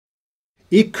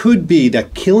it could be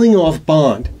that killing off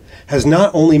Bond has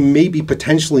not only maybe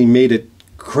potentially made it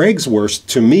Craig's worst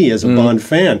to me as a Bond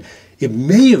fan, it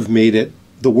may have made it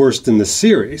the worst in the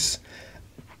series.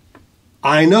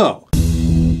 I know.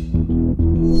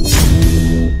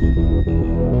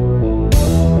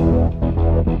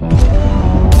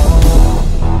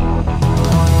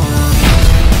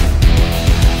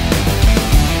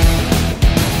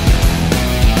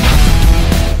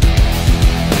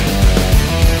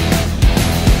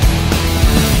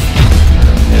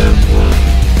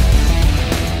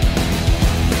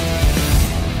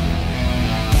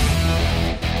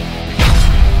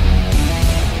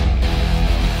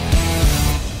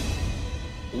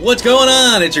 What's going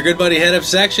on? It's your good buddy Head of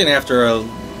Section after a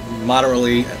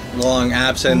moderately long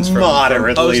absence from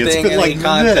posting it's been any like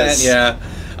content. this. Yeah.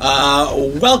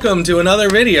 Welcome to another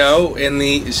video in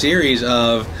the series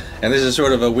of, and this is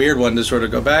sort of a weird one to sort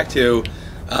of go back to,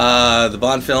 the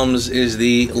Bond films is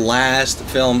the last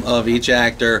film of each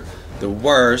actor, the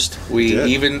worst. We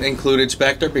even included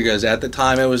Spectre because at the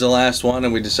time it was the last one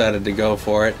and we decided to go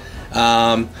for it.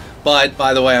 But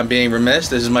by the way, I'm being remiss.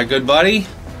 This is my good buddy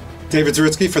David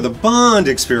Zaritsky for the Bond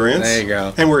Experience. There you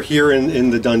go. And we're here in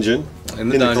the dungeon, in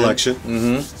the collection.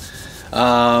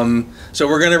 So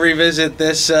we're going to revisit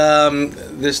this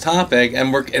this topic,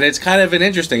 and it's kind of an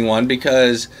interesting one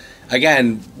because,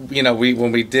 again, you know,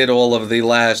 when we did all of the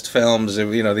last films,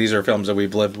 you know, these are films that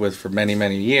we've lived with for many,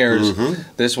 many years.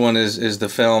 This one is the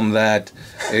film that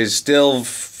is still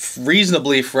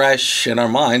reasonably fresh in our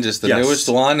minds. It's the newest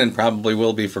one and probably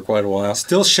will be for quite a while.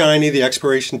 Still shiny. The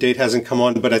expiration date hasn't come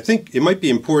on, but I think it might be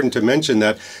important to mention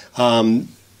that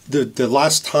the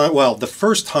last time, well, the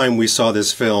first time we saw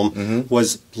this film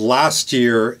was last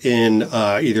year in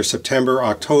either September,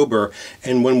 October,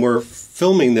 and when we're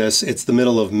filming this, it's the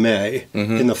middle of May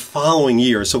in the following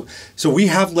year. So we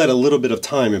have let a little bit of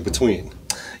time in between.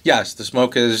 Yes,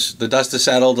 the dust has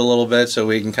settled a little bit, so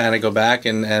we can kind of go back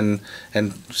and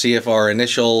see if our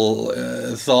initial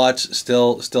thoughts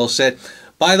still sit.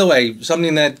 By the way,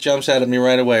 something that jumps out at me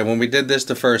right away, when we did this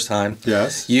the first time,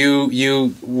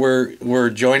 you were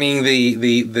joining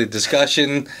the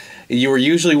discussion. You were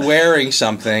usually wearing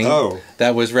something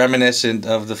that was reminiscent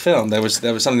of the film. That was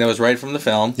something that was right from the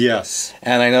film. Yes.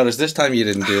 And I noticed this time you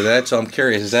didn't do that, so I'm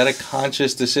curious. Is that a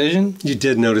conscious decision? You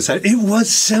did notice that. It was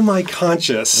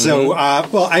semi-conscious. So,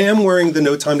 well, I am wearing the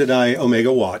No Time to Die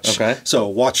Omega watch. Okay. So,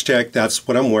 watch tech, that's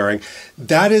what I'm wearing.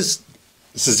 That is,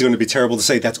 this is going to be terrible to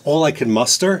say, that's all I could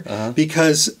muster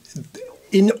because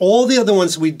in all the other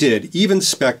ones we did, even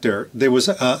Spectre, there was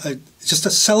just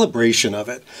a celebration of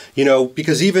it, you know,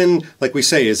 because even, like we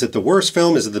say, is it the worst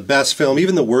film? Is it the best film?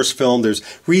 Even the worst film, there's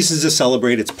reasons to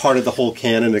celebrate. It's part of the whole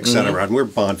canon, etc. And we're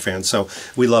Bond fans, so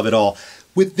we love it all.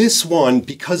 With this one,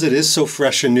 because it is so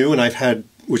fresh and new, and I've had,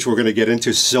 which we're going to get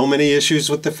into, so many issues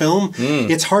with the film,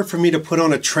 it's hard for me to put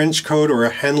on a trench coat or a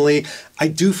Henley. I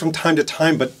do from time to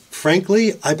time, but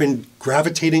frankly, I've been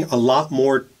gravitating a lot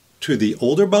more to the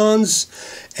older Bonds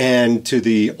and to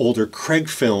the older Craig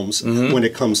films when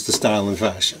it comes to style and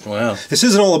fashion. Wow. This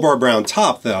isn't all a Bar Brown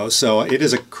top, though, so it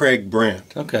is a Craig brand.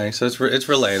 Okay, so it's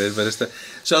related, but it's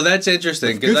so that's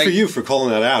interesting. Good for you for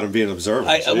calling that out and being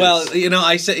observant. Well, you know,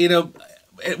 I said, you know,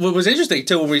 what was interesting,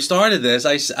 too, when we started this,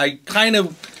 I kind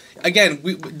of, again,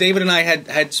 David and I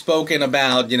had spoken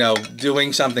about, you know,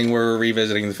 doing something where we're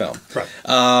revisiting the film. Right.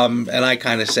 And I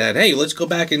kind of said, hey, let's go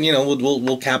back and, you know,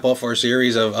 we'll cap off our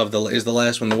series of is the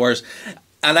last one the worst.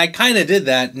 And I kind of did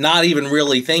that, not even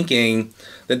really thinking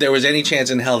that there was any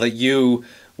chance in hell that you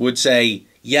would say,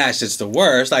 yes, it's the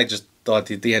worst. I just thought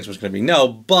the answer was going to be no.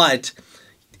 But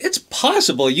it's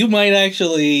possible you might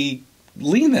actually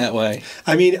lean that way.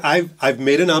 I mean, I've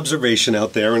made an observation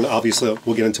out there, and obviously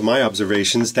we'll get into my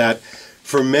observations, that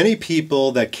for many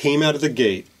people that came out of the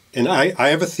gate, and I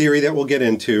have a theory that we'll get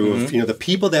into, of, you know, the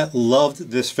people that loved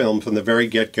this film from the very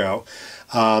get-go,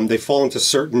 they fall into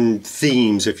certain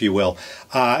themes, if you will.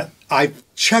 I've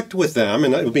checked with them,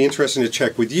 and it would be interesting to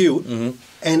check with you,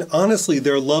 and honestly,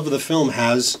 their love of the film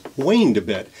has waned a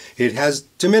bit. It has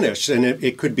diminished, and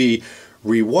it could be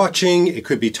rewatching, it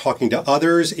could be talking to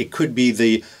others, it could be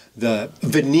the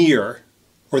veneer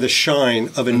or the shine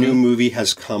of a new movie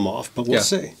has come off, but we'll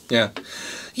see. Yeah,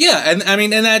 and I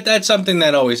mean, and that's something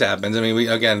that always happens. I mean,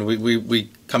 we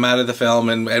come out of the film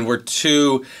and we're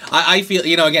too. I feel,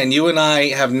 you know, again, you and I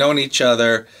have known each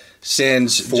other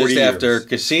since just after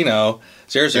Casino.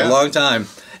 Seriously, a long time,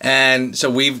 and so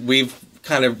we've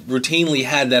kind of routinely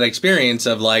had that experience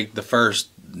of like the first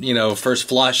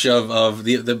flush of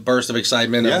the burst of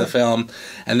excitement of the film,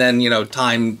 and then, you know,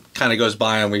 time kind of goes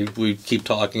by and we keep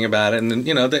talking about it, and then,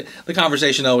 you know, the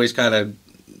conversation always kind of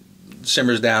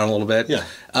simmers down a little bit. Yeah.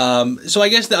 So I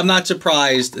guess I'm not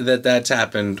surprised that that's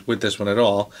happened with this one at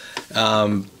all.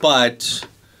 But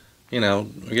you know,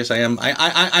 I guess I am.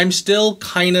 I'm still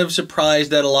kind of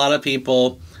surprised that a lot of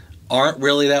people aren't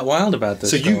really that wild about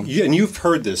this. So you've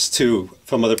heard this too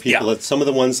from other people. Yeah. That some of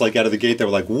the ones like out of the gate, they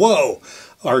were like, "Whoa,"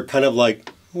 are kind of like,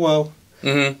 "Whoa."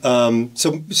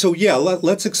 So yeah,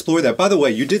 let's explore that. By the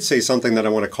way, you did say something that I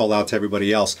want to call out to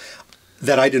everybody else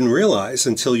that I didn't realize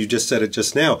until you just said it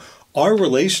just now. Our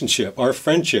relationship, our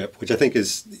friendship, which I think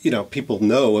is, you know, people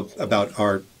know about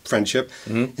our friendship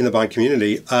in the Bond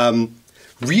community,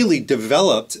 really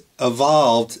developed,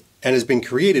 evolved, and has been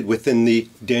created within the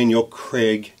Daniel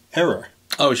Craig era.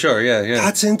 Oh, sure, yeah.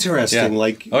 That's interesting. Yeah.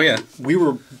 Like, we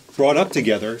were brought up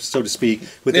together, so to speak,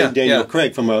 within Daniel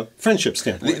Craig from a friendship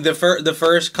standpoint. The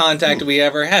first contact we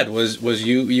ever had was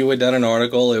you had done an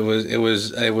article. It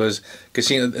was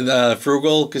Casino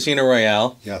Frugal Casino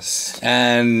Royale. Yes.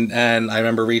 And I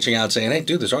remember reaching out saying, "Hey,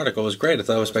 dude, this article was great. I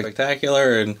thought it was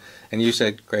spectacular." And you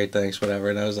said, "Great, thanks, whatever."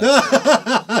 And I was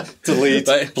like,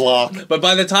 delete, block. But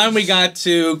by the time we got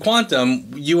to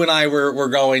Quantum, you and I were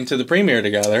going to the premiere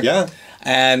together. Yeah.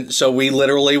 And so we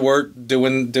literally were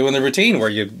doing the routine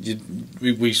where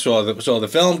we saw the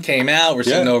film, came out, we're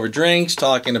sitting over drinks,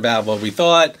 talking about what we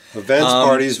thought. Events,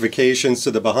 parties, vacations to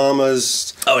the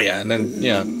Bahamas. Oh yeah, and then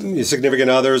your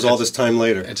significant others, all this time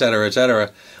later, et cetera, et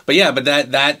cetera. But yeah, but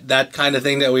that kind of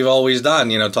thing that we've always done,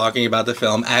 you know, talking about the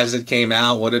film as it came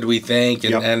out, what did we think,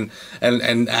 and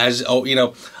as you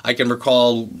know, I can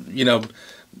recall, you know,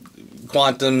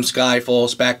 Quantum, Skyfall,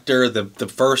 Spectre, the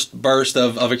first burst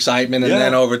of excitement, and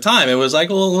then over time it was like,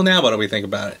 well, now what do we think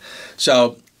about it?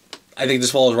 So I think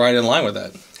this falls right in line with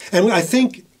that. And I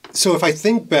think, so if I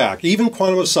think back, even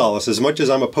Quantum of Solace, as much as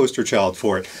I'm a poster child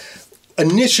for it,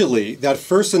 initially, that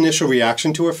first initial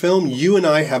reaction to a film, you and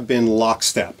I have been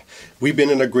lockstep. We've been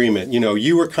in agreement. You know,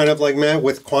 you were kind of like, man,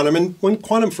 with Quantum, and when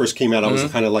Quantum first came out, I was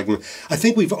kind of like, I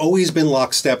think we've always been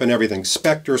lockstep in everything,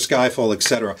 Spectre, Skyfall,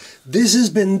 etc. This has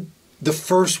been the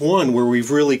first one where we've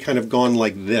really kind of gone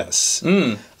like this.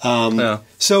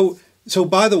 So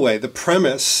by the way, the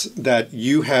premise that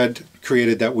you had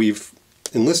created that we've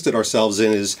enlisted ourselves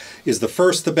in is the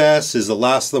first the best, is the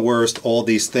last the worst, all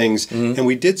these things. And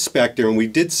we did Spectre, and we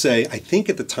did say, I think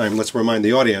at the time, let's remind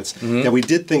the audience, that we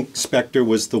did think Spectre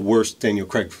was the worst Daniel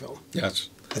Craig film. Yes.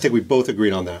 I think we both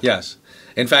agreed on that. Yes.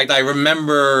 In fact, I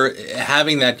remember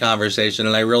having that conversation,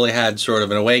 and I really had sort of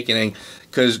an awakening,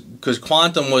 because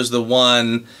Quantum was the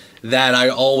one that I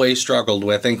always struggled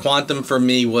with, and Quantum for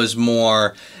me was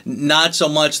more, not so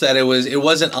much that it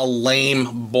wasn't a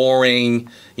lame, boring,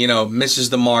 you know, misses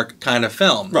the mark kind of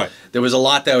film. Right. There was a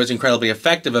lot that was incredibly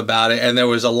effective about it, and there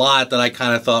was a lot that I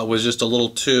kind of thought was just a little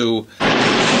too,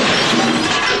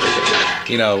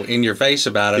 you know, in your face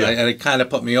about it, and it kind of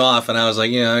put me off, and I was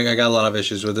like, you know, I got a lot of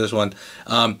issues with this one.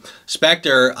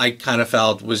 Spectre, I kind of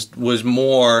felt was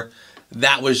more,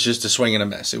 that was just a swing and a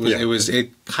miss.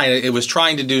 It was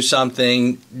trying to do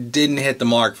something, didn't hit the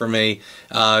mark for me.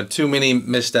 Too many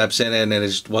missteps in it, and it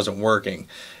just wasn't working.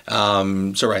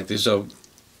 So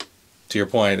to your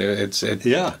point,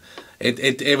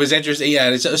 it was interesting.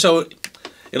 Yeah, so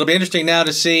it'll be interesting now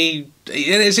to see.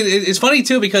 It's funny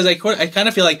too, because I kind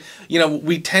of feel like, you know,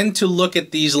 we tend to look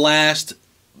at these last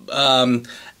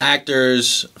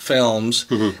actors' films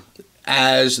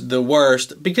as the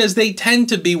worst because they tend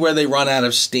to be where they run out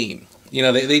of steam. You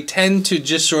know, they tend to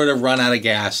just sort of run out of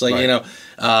gas. Like, you know,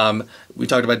 we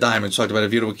talked about Diamonds, talked about A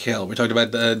View to a Kill, we talked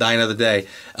about Die Another Day.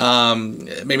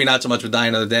 Maybe not so much with Die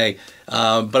Another Day,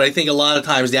 but I think a lot of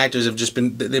times the actors have just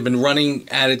they've been running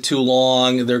at it too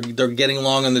long. They're getting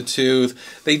long on the tooth.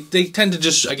 They tend to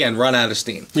just, again, run out of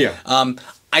steam. Yeah.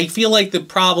 I feel like the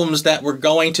problems that we're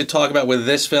going to talk about with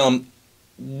this film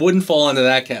wouldn't fall into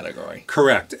that category.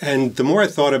 Correct. And the more I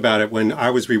thought about it when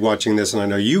I was rewatching this, and I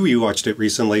know you rewatched it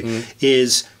recently,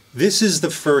 is this is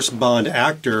the first Bond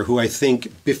actor who I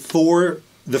think before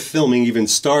the filming even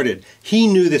started, he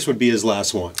knew this would be his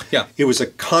last one. Yeah. It was a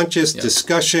conscious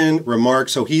discussion, remark.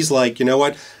 So he's like, you know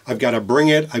what? I've got to bring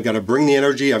it. I've got to bring the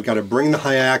energy. I've got to bring the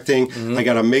high acting. I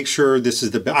got to make sure this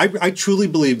is the best. I truly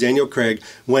believe Daniel Craig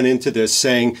went into this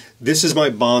saying, this is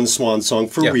my Bond swan song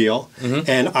for real,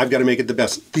 and I've got to make it the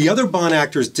best. The other Bond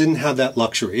actors didn't have that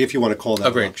luxury, if you want to call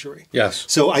that luxury. Yes.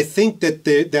 So I think that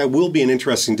there will be an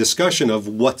interesting discussion of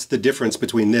what's the difference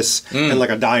between this and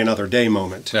like a Die Another Day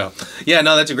moment. Yeah,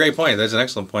 no, that's a great point. That's an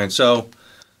excellent point. So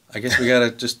I guess we got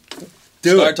to just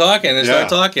start talking.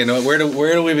 Where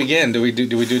do we begin? Do we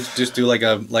just do like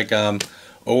a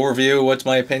overview? What's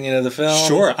my opinion of the film?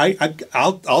 Sure.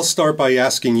 I'll start by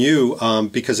asking you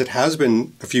because it has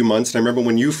been a few months, and I remember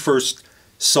when you first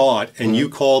saw it and you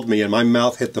called me and my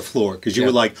mouth hit the floor because you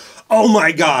were like, oh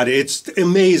my God, it's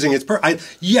amazing.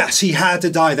 Yes, he had to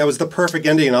die. That was the perfect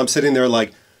ending. And I'm sitting there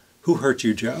like, who hurt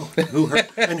you, Joe?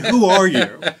 And who are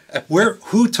you?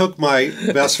 Who took my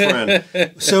best friend?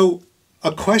 So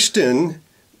a question,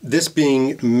 this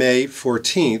being May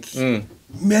 14th,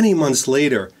 many months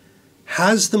later,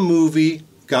 has the movie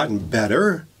gotten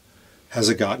better? Has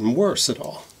it gotten worse at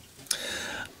all?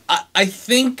 I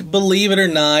think, believe it or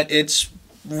not, it's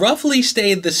roughly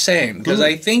stayed the same because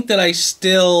I think that I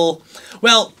still,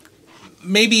 well,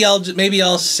 maybe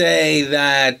I'll say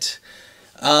that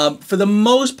for the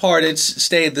most part it's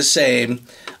stayed the same.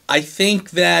 I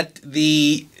think that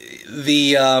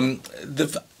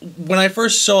when I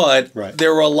first saw it,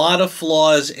 there were a lot of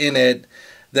flaws in it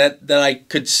that I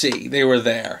could see. They were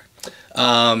there.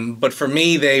 But for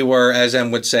me, they were, as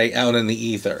Em would say, out in the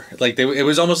ether. Like it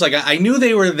was almost like I knew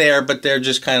they were there, but they're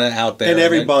just kind of out there. And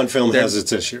every Bond film has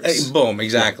its issues. Boom,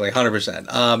 exactly,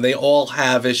 100%. They all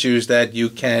have issues that you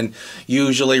can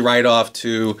usually write off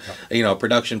to,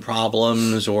 production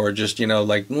problems or just,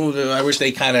 like, I wish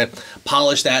they kind of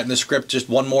polished that in the script just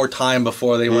one more time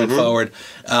before they went forward.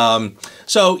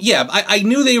 So, yeah, I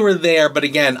knew they were there, but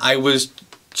again, I was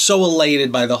so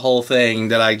elated by the whole thing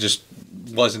that I just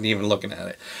wasn't even looking at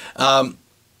it. I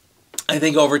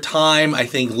think over time,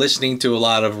 listening to a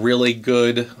lot of really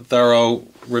good, thorough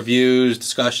reviews,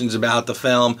 discussions about the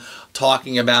film,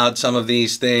 talking about some of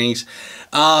these things.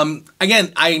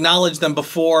 Again, I acknowledged them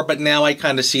before, but now I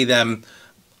kind of see them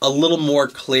a little more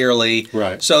clearly.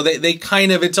 Right. So they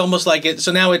kind of, it's almost like it,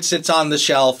 so now it sits on the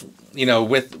shelf,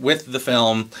 with the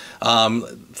film,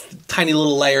 tiny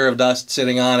little layer of dust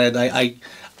sitting on it.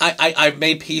 I've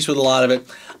made peace with a lot of it.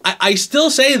 I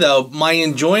still say, though, my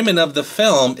enjoyment of the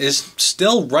film is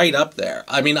still right up there.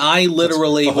 I mean, I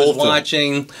literally was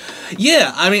watching...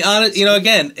 Yeah, I mean,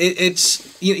 again,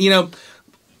 it's...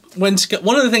 when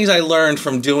one of the things I learned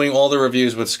from doing all the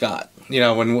reviews with Scott,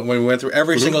 when we went through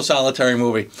every single Solitary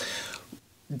movie,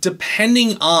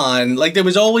 depending on, like, there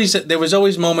was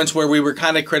always moments where we were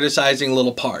kind of criticizing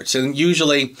little parts, and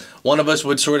usually one of us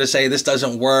would sort of say this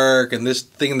doesn't work and this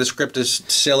thing in the script is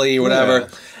silly or whatever,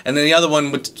 and then the other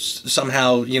one would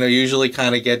somehow usually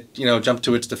kind of get jump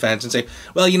to its defense and say,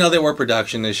 well, there were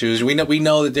production issues, we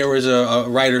know that there was a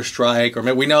writer's strike, or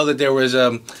we know that there was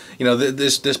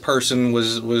this person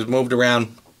was moved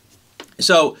around.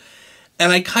 So,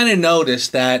 and I kind of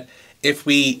noticed that if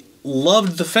we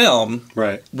loved the film,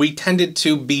 we tended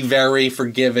to be very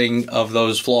forgiving of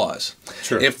those flaws.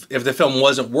 Sure. If the film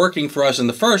wasn't working for us in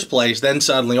the first place, then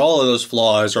suddenly all of those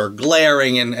flaws are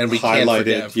glaring and we can't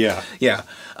forgive. Yeah.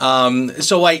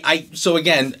 So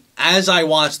again, as I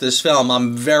watch this film,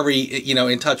 I'm very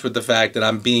in touch with the fact that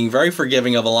I'm being very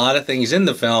forgiving of a lot of things in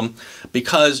the film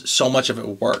because so much of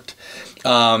it worked.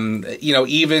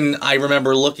 Even I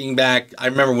remember looking back, I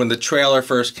remember when the trailer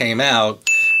first came out,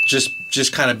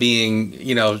 just kind of being,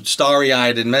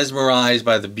 starry-eyed and mesmerized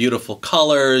by the beautiful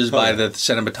colors, by the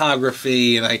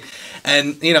cinematography, and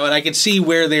I could see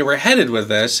where they were headed with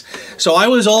this. So I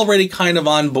was already kind of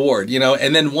on board,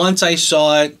 and then once I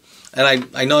saw it, and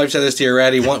I know I've said this to you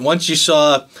already, once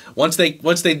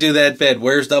they do that bit,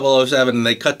 where's 007, and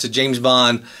they cut to James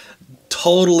Bond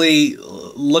totally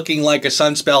looking like a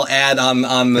Sunspell ad on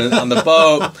the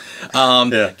boat,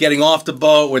 getting off the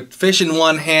boat with fish in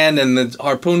one hand and the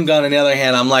harpoon gun in the other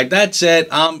hand. I'm like, that's it.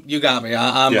 You got me.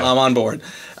 I'm on board.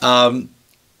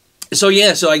 So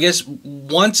I guess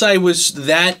once I was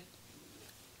that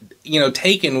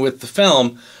taken with the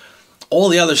film, all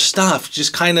the other stuff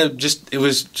just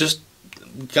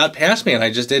got past me, and I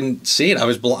just didn't see it. I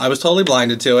was totally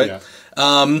blinded to it,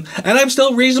 and I'm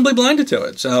still reasonably blinded to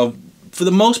it. So for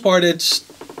the most part, it's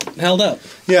held up.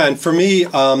 Yeah, and for me,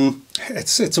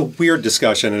 it's a weird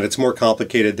discussion, and it's more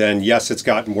complicated than yes, it's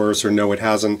gotten worse, or no, it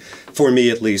hasn't, for me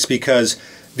at least, because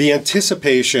the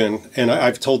anticipation, and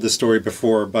I've told this story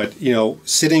before, but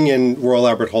sitting in Royal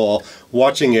Albert Hall,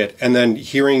 watching it, and then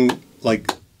hearing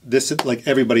like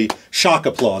everybody shock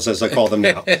applause, as I call them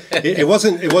now. It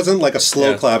wasn't like a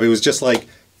slow clap. It was just like,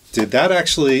 did that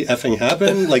actually effing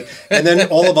happen? And then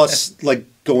all of us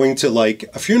going to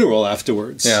a funeral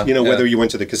afterwards. Whether you went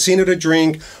to the casino to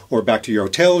drink, or back to your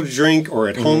hotel to drink, or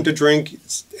at home to drink,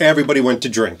 everybody went to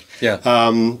drink.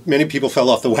 Many people fell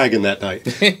off the wagon that night.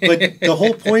 But the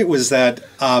whole point was that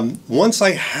once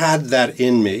I had that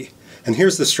in me, and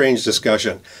here's the strange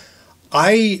discussion,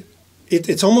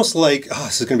 it's almost like,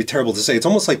 this is going to be terrible to say, it's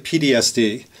almost like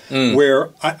PTSD, where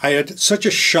I had such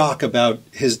a shock about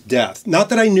his death. Not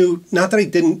that I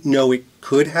didn't know it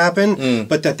could happen,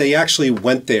 but that they actually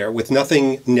went there with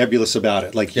nothing nebulous about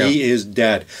it. He is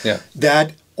dead.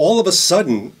 That all of a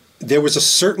sudden, there was a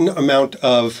certain amount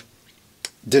of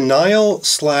denial /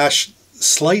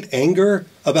 slight anger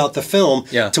about the film,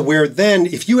 to where then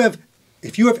if you have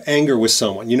anger with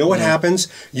someone, you know what happens?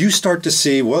 You start to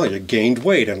see, well, you gained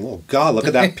weight, and oh God, look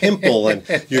at that pimple, and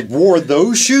you wore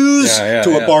those shoes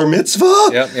to a bar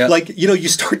mitzvah. Like, you know, you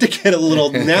start to get a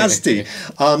little nasty,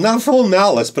 not full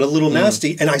malice, but a little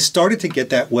nasty. And I started to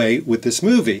get that way with this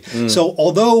movie. So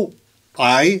although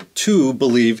I too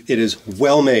believe it is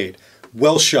well made,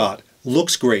 well shot,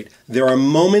 looks great, there are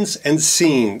moments and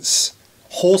scenes,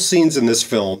 whole scenes in this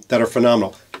film that are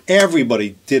phenomenal.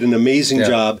 Everybody did an amazing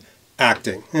job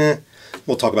acting.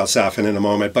 We'll talk about Safin in a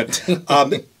moment,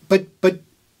 but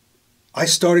I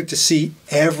started to see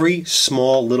every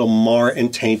small little mar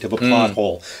and taint of a plot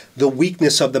hole. The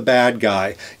weakness of the bad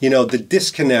guy, you know, the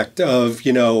disconnect of,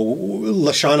 you know,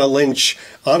 Lashana Lynch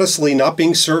honestly not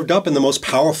being served up in the most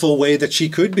powerful way that she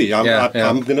could be.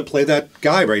 I'm going to play that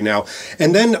guy right now.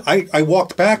 And then I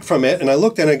walked back from it and I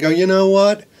looked at it and go, you know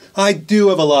what? I do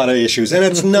have a lot of issues, and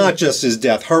it's not just his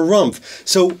death, her rumph.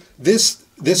 So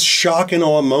this shock and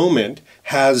awe moment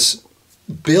has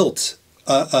built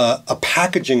a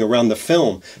packaging around the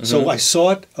film. So I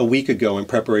saw it a week ago in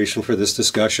preparation for this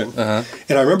discussion, and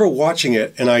I remember watching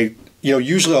it, and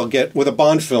usually I'll get, with a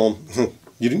Bond film,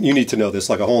 you need to know this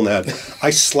like a hole in the head,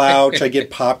 I slouch, I get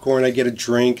popcorn, I get a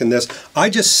drink, and this. I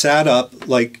just sat up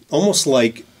almost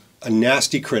like a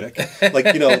nasty critic,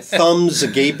 like, you know, thumbs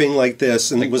gaping like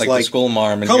this, and it was like the school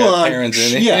marm. And come on,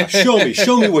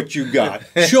 show me what you got.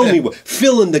 Show me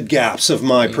fill in the gaps of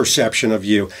my perception of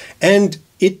you. And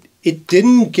it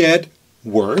didn't get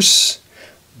worse,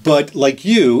 but like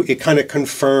you, it kind of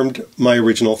confirmed my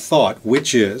original thought,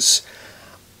 which is,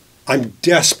 I'm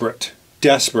desperate,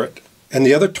 and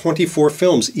the other 24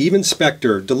 films, even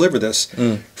Spectre, deliver this,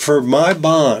 for my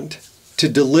Bond to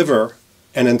deliver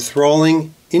an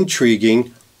enthralling,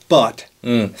 intriguing, but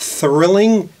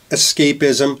thrilling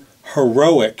escapism,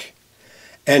 heroic.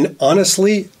 And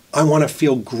honestly, I want to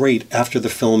feel great after the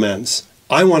film ends.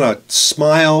 I want to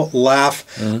smile, laugh.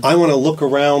 I want to look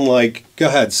around like, go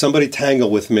ahead, somebody tangle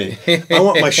with me. I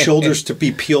want my shoulders to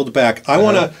be peeled back. I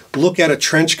want to look at a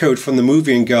trench coat from the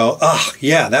movie and go, oh,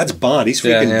 yeah, that's Bond. He's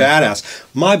freaking badass.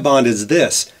 My Bond is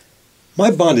this.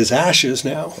 My Bond is ashes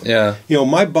now. You know,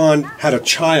 my Bond had a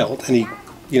child, and he,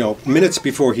 you know, minutes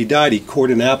before he died, he cored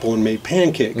an apple and made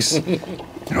pancakes.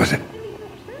 What was it?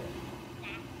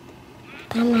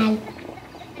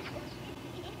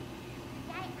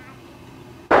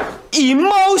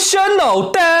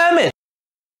 Emotional, damn it!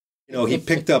 You know, he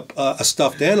picked up a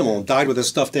stuffed animal and died with a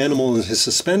stuffed animal in his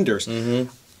suspenders.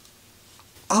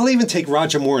 I'll even take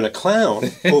Roger Moore and a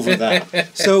clown over that.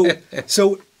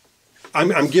 So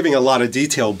I'm giving a lot of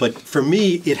detail, but for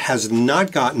me, it has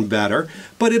not gotten better,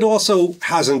 but it also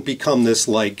hasn't become this,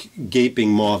 like, gaping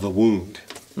maw of a wound.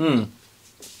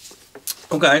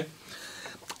 Okay.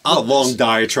 A long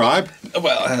diatribe.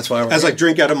 Well, that's why as I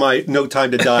drink out of my No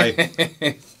Time to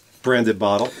Die branded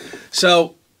bottle.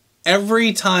 So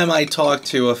every time I talk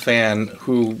to a fan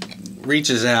who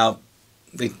reaches out,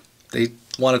 they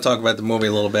want to talk about the movie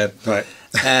a little bit. Right.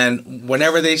 And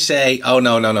whenever they say, oh,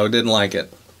 no, didn't like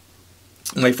it.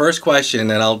 My first question,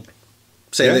 and I'll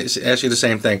ask you the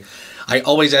same thing. I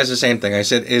always ask the same thing. I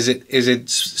said, is it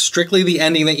strictly the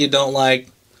ending that you don't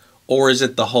like, or is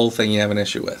it the whole thing you have an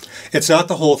issue with? It's not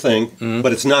the whole thing,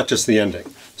 but it's not just the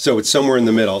ending. So it's somewhere in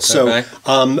the middle. So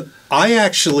I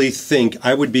actually think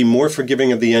I would be more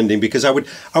forgiving of the ending, because I would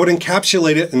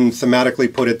encapsulate it and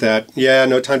thematically put it that, yeah,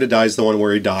 No Time to Die is the one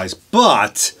where he dies.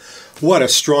 But what a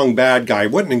strong bad guy.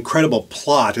 What an incredible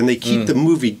plot. And they keep the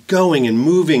movie going and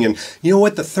moving. And you know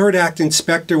what? The third act in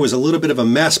Spectre was a little bit of a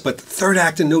mess, but the third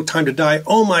act in No Time to Die,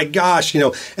 oh my gosh, you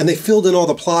know, and they filled in all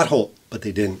the plot hole, but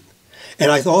they didn't.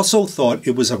 And I also thought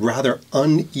it was a rather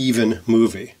uneven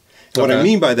movie. Okay. What I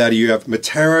mean by that, you have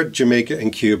Matera, Jamaica,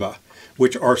 and Cuba,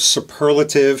 which are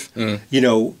superlative, you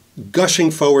know,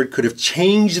 gushing forward, could have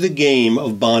changed the game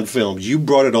of Bond films. You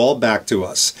brought it all back to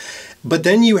us. But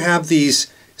then you have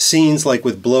these scenes like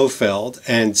with Blofeld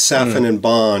and Safin and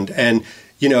Bond, and,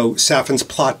 you know, Safin's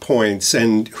plot points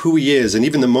and who he is, and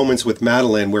even the moments with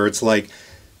Madeline where it's like,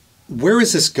 where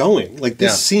is this going? Like,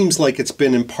 this seems like it's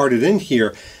been imparted in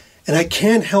here. And I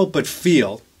can't help but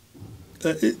feel,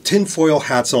 tinfoil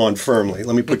hats on firmly,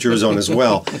 let me put yours on as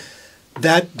well,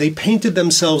 that they painted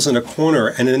themselves in a corner,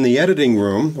 and in the editing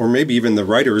room, or maybe even the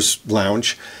writer's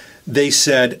lounge, they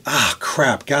said, ah,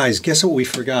 crap, guys, guess what we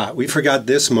forgot? We forgot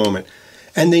this moment.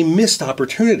 And they missed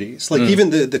opportunities. Like even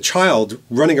the child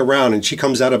running around, and she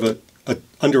comes out of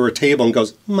under a table and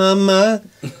goes, "Mama,"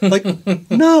 like,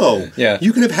 no. Yeah.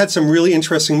 You could have had some really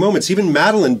interesting moments. Even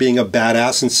Madeline being a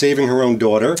badass and saving her own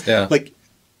daughter. Yeah. Like,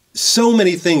 so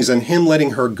many things, and him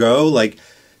letting her go. Like,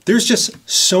 there's just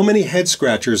so many head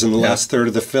scratchers in the last third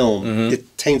of the film.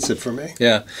 It taints it for me.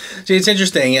 Yeah. See, it's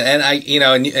interesting, and I, you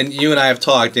know, and you and I have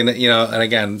talked, and you know, and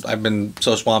again, I've been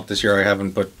so swamped this year, I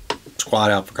haven't put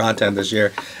squad out for content this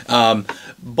year.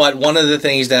 But one of the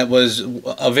things that was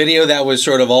a video that was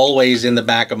sort of always in the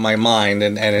back of my mind,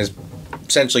 and is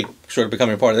essentially sort of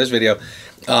becoming part of this video,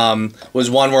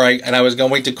 was one where I was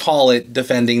going to call it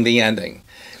 "Defending the Ending."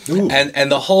 Ooh.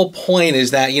 And the whole point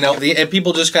is that, you know, and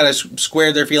people just kind of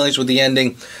squared their feelings with the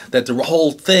ending, that the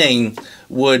whole thing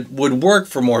would work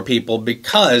for more people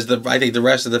because I think the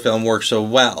rest of the film works so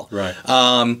well. Right.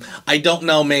 I don't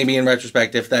know, maybe in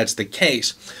retrospect, if that's the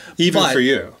case. Even for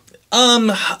you.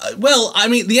 Well, I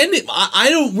mean, the ending, I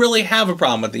don't really have a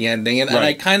problem with the ending, and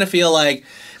I kind of feel like,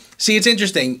 see, it's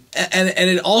interesting, and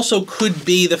it also could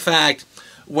be the fact,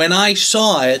 when I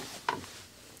saw it,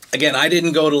 again, I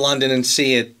didn't go to London and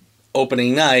see it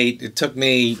opening night. It took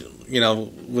me, you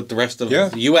know, with the rest of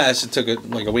the U.S., it took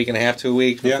like a week and a half, 2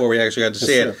 weeks before we actually got to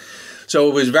see it. So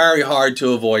it was very hard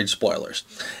to avoid spoilers.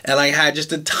 And I had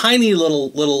just a tiny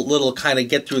little kind of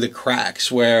get through the cracks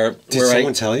where... Did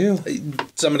someone tell you?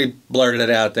 Somebody blurted it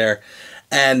out there.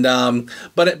 And,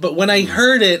 but when I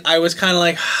heard it, I was kind of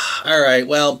like, all right,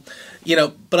 well, you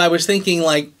know, but I was thinking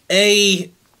like,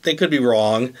 A, they could be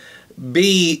wrong.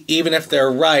 B, even if they're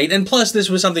right, and plus this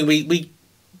was something we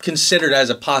considered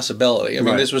as a possibility. I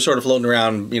mean, this was sort of floating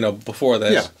around, you know, before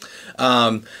this.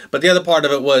 Yeah. But the other part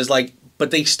of it was like,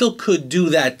 but they still could do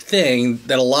that thing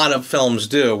that a lot of films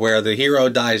do, where the hero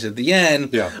dies at the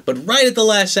end, but right at the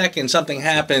last second something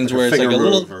happens where it's like a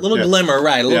little glimmer,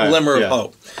 right, a little glimmer of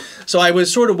hope. So I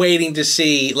was sort of waiting to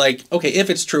see, like, okay, if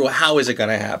it's true, how is it going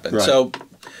to happen? Right.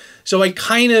 So I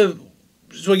kind of,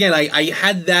 so again, I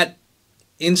had that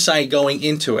insight going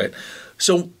into it.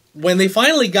 So when they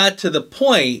finally got to the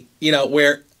point, you know,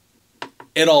 where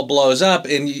it all blows up,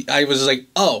 and I was like,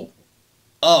 oh,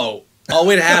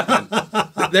 it happened.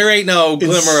 There ain't no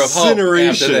glimmer of hope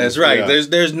after this, right? Yeah.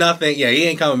 There's nothing. Yeah, he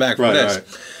ain't coming back from this.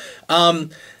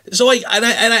 Right. So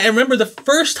I remember the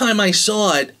first time I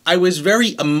saw it, I was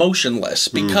very emotionless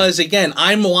because again,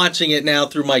 I'm watching it now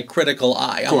through my critical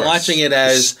eye. I'm watching it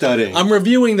as studying. I'm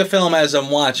reviewing the film as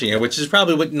I'm watching it, which is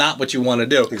probably not what you want to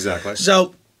do. Exactly.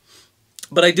 So,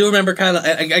 but I do remember kind of,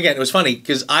 again, it was funny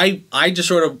because I just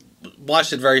sort of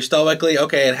watched it very stoically.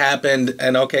 Okay, it happened,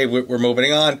 and okay, we're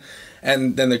moving on.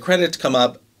 And then the credits come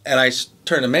up, and I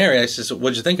turn to Mary. I said, so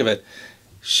 "What'd you think of it?"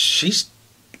 She's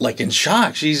like in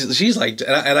shock. She's like,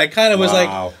 and I kind of was like,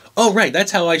 "Oh, right,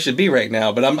 that's how I should be right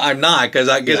now." But I'm not because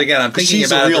again, I'm thinking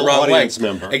about it the wrong way.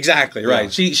 Member. Exactly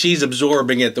right. Yeah. She's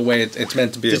absorbing it the way it's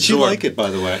meant to be. Did she like it, by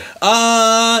the way?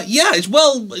 Yeah.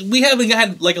 Well, we haven't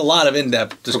had like a lot of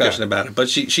in-depth discussion about it, but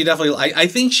she definitely. I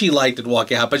think she liked it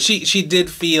walking out, but she did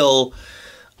feel,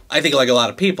 I think like a lot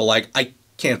of people, like, I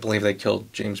can't believe they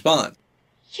killed James Bond.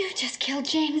 You just killed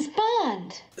James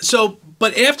Bond. So,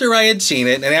 but after I had seen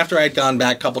it, and after I had gone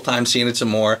back a couple times, seen it some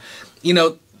more, you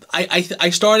know,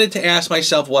 I started to ask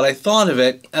myself what I thought of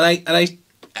it, and I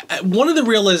one of the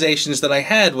realizations that I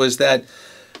had was that,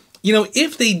 you know,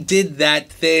 if they did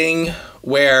that thing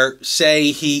where,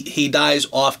 say, he dies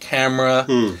off camera,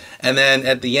 and then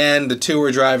at the end the two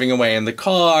are driving away in the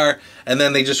car, and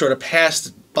then they just sort of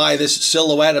passed by this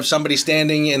silhouette of somebody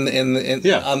standing on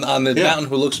the mountain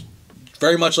who looks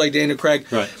very much like Daniel Craig.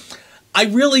 Right. I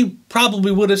really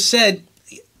probably would have said,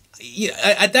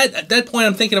 at that point,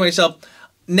 I'm thinking to myself,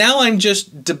 now I'm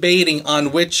just debating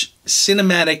on which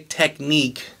cinematic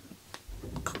technique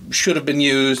should have been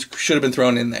used, should have been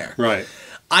thrown in there. Right.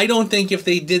 I don't think if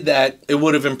they did that, it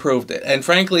would have improved it. And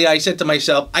frankly, I said to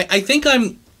myself, I think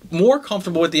I'm more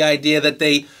comfortable with the idea that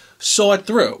they saw it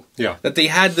through. Yeah. That they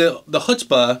had the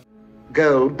chutzpah.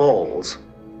 Go balls.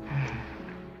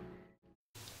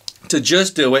 To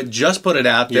just do it, just put it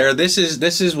out there. Yeah. This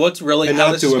is what's really and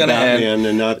how this is going to end.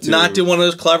 And not do one of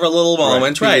those clever little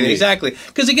moments, right? Exactly.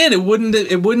 Because again, it wouldn't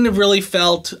have really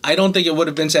felt. I don't think it would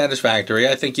have been satisfactory.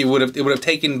 I think it would have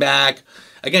taken back.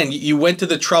 Again, you went to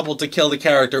the trouble to kill the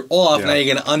character off. Yeah. Now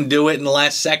you're going to undo it in the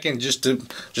last second, just in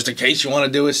case you want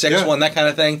to do a 6-1, that kind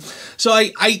of thing. So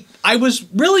I was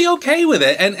really okay with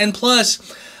it, and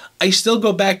plus, I still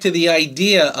go back to the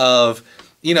idea of,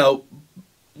 you know,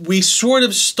 we sort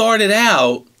of started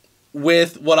out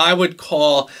with what I would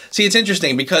call. See, it's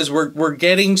interesting because we're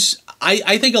getting.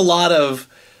 I think a lot of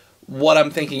what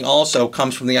I'm thinking also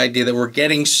comes from the idea that we're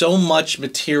getting so much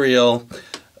material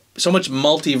so much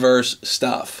multiverse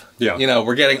stuff. Yeah. You know,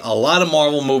 we're getting a lot of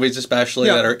Marvel movies, especially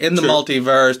that are in the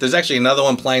multiverse. There's actually another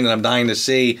one playing that I'm dying to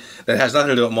see that has nothing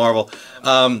to do with Marvel.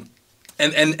 And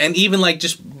even like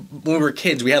just when we were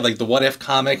kids, we had like the What If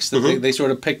comics that they sort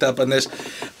of picked up on this.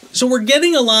 So we're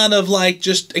getting a lot of like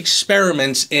just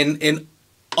experiments in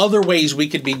other ways we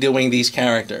could be doing these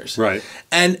characters. Right.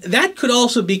 And that could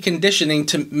also be conditioning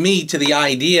to me to the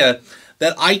idea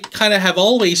that I kind of have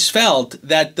always felt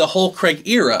that the whole Craig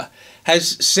era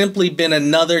has simply been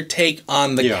another take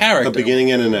on the character. A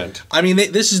beginning and an end. I mean,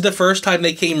 this is the first time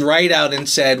they came right out and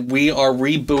said, we are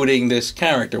rebooting this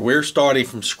character. We're starting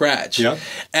from scratch. Yeah.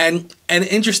 And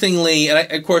interestingly,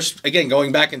 and of course, again,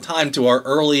 going back in time to our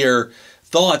earlier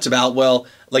thoughts about, well,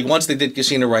 like once they did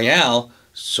Casino Royale,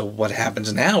 so what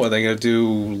happens now? Are they going to do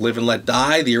Live and Let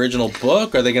Die, the original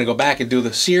book? Are they going to go back and do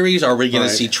the series? Are we going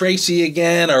to see Tracy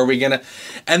again? Are we going to...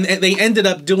 And they ended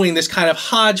up doing this kind of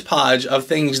hodgepodge of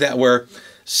things that were...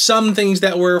 Some things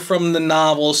that were from the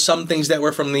novels, some things that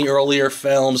were from the earlier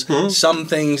films, some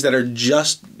things that are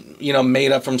just, you know,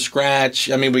 made up from scratch.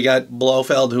 I mean, we got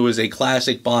Blofeld, who is a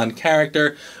classic Bond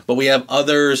character, but we have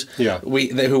others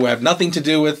who have nothing to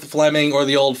do with Fleming or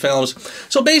the old films.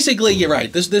 So basically, you're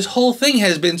right. This whole thing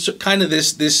has been kind of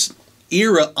this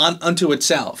era unto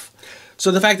itself.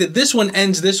 So the fact that this one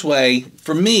ends this way,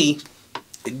 for me,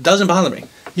 it doesn't bother me.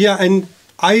 Yeah, and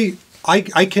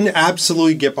I can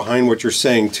absolutely get behind what you're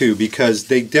saying, too, because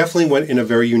they definitely went in a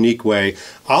very unique way.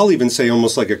 I'll even say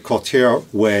almost like a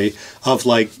Cotillard way of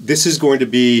like, this is going to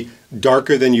be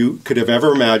darker than you could have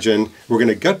ever imagined. We're going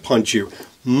to gut punch you.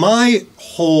 My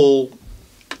whole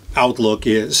outlook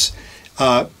is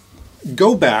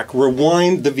go back,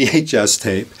 rewind the VHS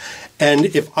tape, and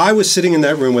if I was sitting in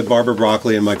that room with Barbara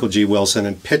Broccoli and Michael G. Wilson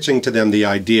and pitching to them the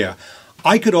idea,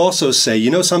 I could also say, you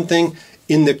know something?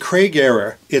 In the Craig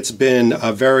era, it's been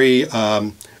a very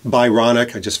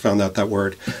Byronic, I just found out that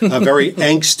word, a very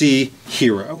angsty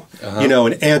hero, you know,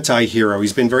 an anti-hero.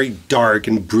 He's been very dark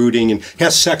and brooding, and he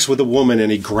has sex with a woman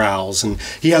and he growls, and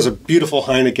he has a beautiful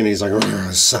Heineken and he's like,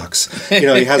 this sucks. You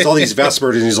know, he has all these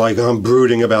Vespers and he's like, I'm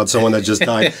brooding about someone that just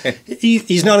died.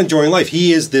 He's not enjoying life.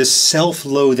 He is this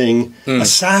self-loathing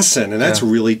assassin, and that's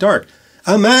really dark.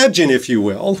 Imagine, if you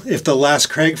will, if the last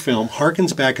Craig film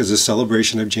harkens back as a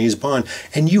celebration of James Bond,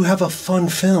 and you have a fun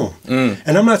film.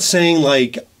 And I'm not saying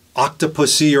like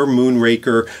Octopussy or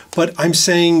Moonraker, but I'm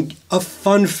saying a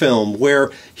fun film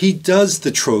where he does the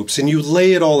tropes and you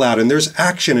lay it all out, and there's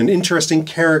action and interesting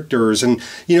characters and,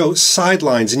 you know,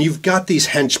 sidelines, and you've got these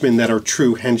henchmen that are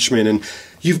true henchmen, and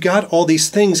you've got all these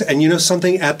things, and you know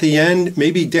something, at the end,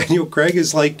 maybe Daniel Craig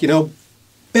is like, you know,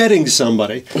 betting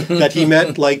somebody that he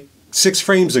met like 6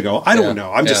 frames ago. I don't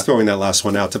know. I'm just throwing that last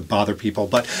one out to bother people.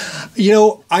 But, you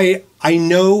know, I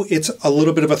know it's a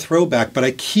little bit of a throwback, but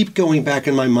I keep going back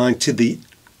in my mind to the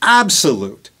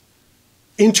absolute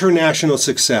international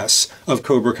success of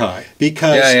Cobra Kai,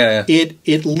 because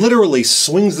it literally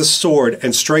swings the sword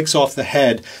and strikes off the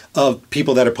head of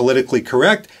people that are politically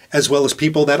correct as well as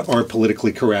people that aren't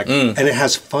politically correct, and it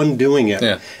has fun doing it.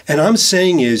 And I'm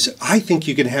saying is, I think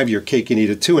you can have your cake and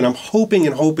eat it too, and I'm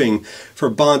hoping for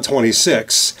Bond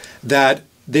 26 that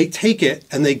they take it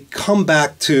and they come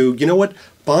back to, you know what,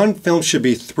 Bond films should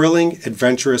be thrilling,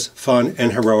 adventurous, fun,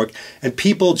 and heroic, and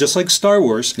people, just like Star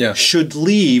Wars, should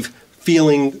leave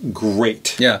feeling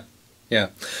great. And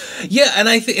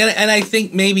I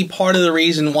think maybe part of the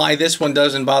reason why this one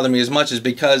doesn't bother me as much is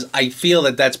because I feel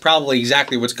that that's probably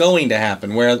exactly what's going to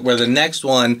happen. Where the next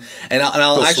one, and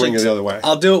I'll actually swing it the other way.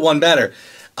 I'll do it one better.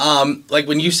 Like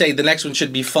when you say the next one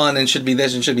should be fun and should be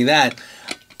this and should be that,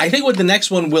 I think what the next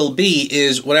one will be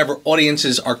is whatever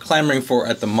audiences are clamoring for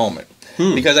at the moment.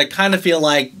 Because I kind of feel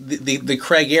like the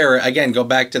Craig era, again, go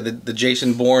back to the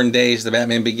Jason Bourne days, the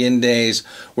Batman Begin days,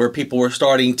 where people were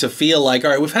starting to feel like, all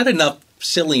right, we've had enough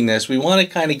silliness. We want to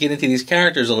kind of get into these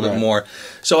characters a little bit more.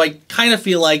 So I kind of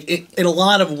feel like, in a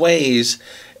lot of ways,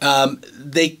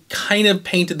 they kind of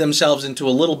painted themselves into a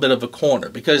little bit of a corner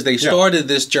because they started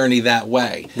this journey that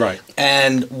way.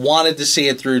 And wanted to see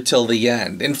it through till the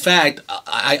end. In fact,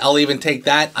 I'll even take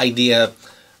that idea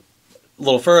a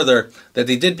little further, that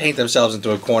they did paint themselves into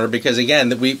a corner because,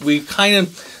 again, we kind of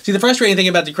see the frustrating thing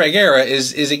about the Craig era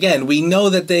is again, we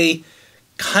know that they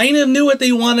kind of knew what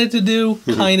they wanted to do,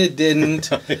 kind of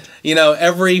didn't. You know,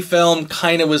 every film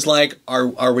kind of was like,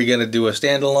 are we going to do a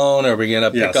standalone? Are we going to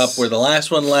pick up where the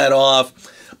last one led off?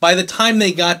 By the time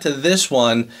they got to this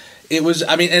one, it was,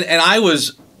 I mean, and I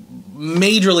was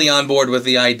majorly on board with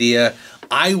the idea.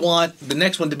 I want the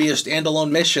next one to be a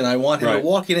standalone mission. I want him to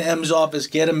walk into M's office,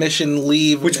 get a mission,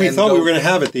 leave. Which we thought we were going to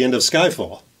have at the end of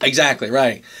Skyfall. Exactly,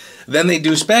 right. Then they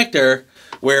do Spectre,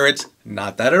 where it's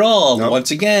not that at all. Nope. Once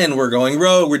again, we're going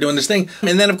rogue, we're doing this thing.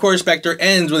 And then, of course, Spectre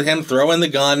ends with him throwing the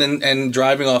gun and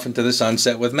driving off into the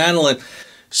sunset with Madeline.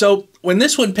 So when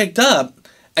this one picked up,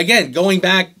 again, going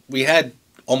back, we had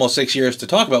almost 6 years to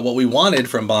talk about what we wanted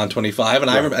from Bond 25.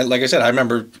 And I remember, like I said, I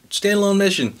remember standalone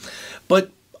mission.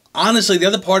 But honestly, the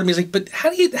other part of me is like, but how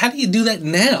do you do that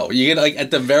now? You get like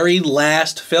at the very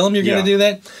last film, you're going to do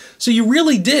that. So you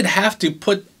really did have to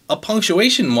put a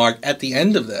punctuation mark at the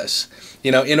end of this,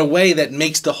 you know, in a way that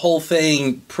makes the whole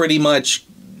thing pretty much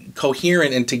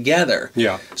coherent and together.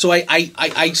 Yeah. So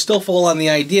I still fall on the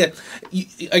idea.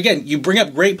 Again, you bring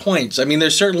up great points. I mean,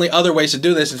 there's certainly other ways to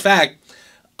do this. In fact,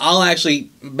 I'll actually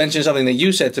mention something that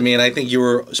you said to me, and I think you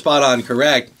were spot on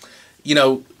correct. You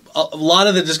know, a lot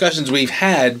of the discussions we've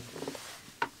had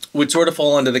would sort of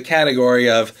fall under the category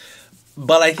of,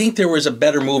 but I think there was a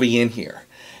better movie in here.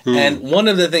 And one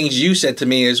of the things you said to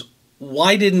me is,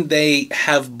 why didn't they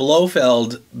have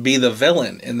Blofeld be the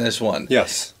villain in this one?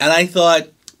 Yes. And I thought,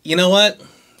 you know what?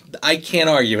 I can't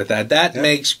argue with that. That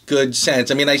makes good sense.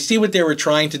 I mean, I see what they were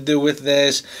trying to do with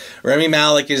this. Rami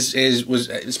Malek was,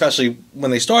 especially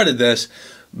when they started this,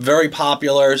 very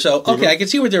popular. So, okay, I can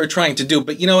see what they were trying to do.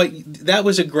 But you know what? That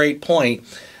was a great point.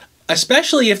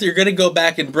 Especially if you're going to go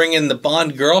back and bring in the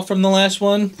Bond girl from the last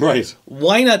one. Right.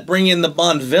 Why not bring in the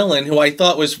Bond villain, who I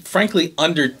thought was, frankly,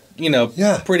 pretty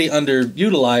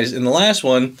underutilized in the last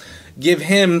one. Give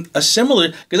him a similar...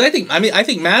 Because I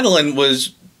think Madeline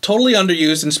was totally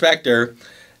underused in Spectre.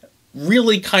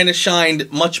 Really kind of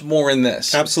shined much more in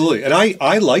this. Absolutely. And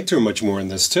I liked her much more in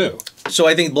this, too. So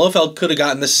I think Blofeld could have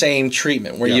gotten the same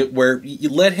treatment, where you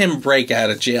let him break out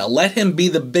of jail. Let him be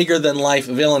the bigger-than-life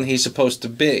villain he's supposed to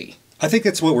be. I think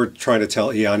that's what we're trying to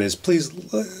tell Eon is, please,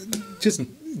 just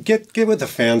get with the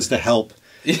fans to help.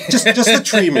 Just the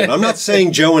treatment. I'm not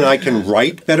saying Joe and I can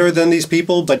write better than these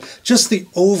people, but just the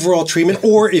overall treatment.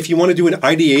 Or if you want to do an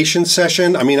ideation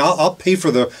session, I mean, I'll pay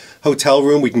for the hotel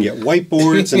room. We can get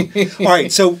whiteboards. And all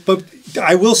right. So, but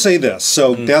I will say this.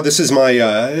 So now this is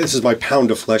my pound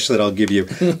of flesh that I'll give you.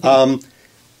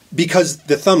 Because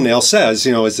the thumbnail says,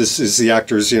 you know, is the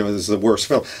actors, you know, this is the worst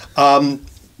film.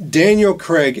 Daniel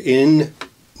Craig in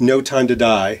No Time to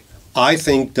Die, I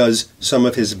think, does some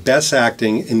of his best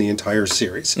acting in the entire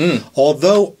series.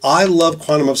 Although I love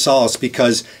Quantum of Solace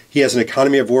because he has an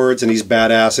economy of words and he's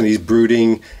badass and he's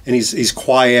brooding and he's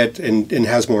quiet and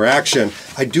has more action.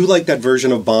 I do like that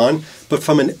version of Bond, but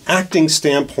from an acting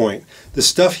standpoint, the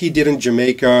stuff he did in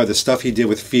Jamaica, the stuff he did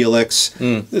with Felix,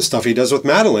 the stuff he does with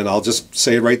Madeline, I'll just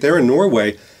say it right there, in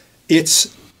Norway,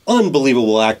 it's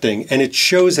unbelievable acting, and it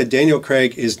shows that Daniel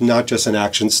Craig is not just an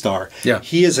action star. Yeah.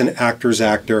 He is an actor's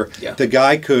actor. Yeah. The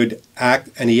guy could act,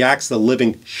 and he acts the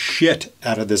living shit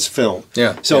out of this film.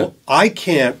 Yeah. So I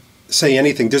can't say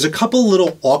anything. There's a couple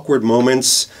little awkward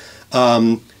moments,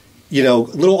 you know,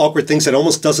 little awkward things that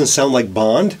almost doesn't sound like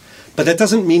Bond, but that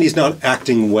doesn't mean he's not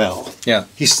acting well. Yeah.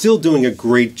 He's still doing a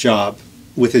great job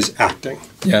with his acting.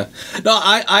 Yeah. No,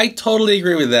 I totally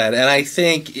agree with that. And I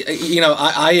think, you know,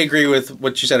 I agree with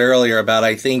what you said earlier about,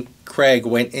 I think Craig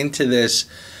went into this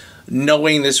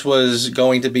knowing this was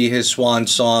going to be his swan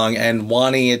song and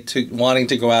wanting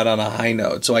to go out on a high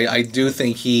note. So I do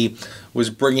think he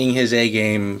was bringing his A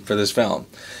game for this film.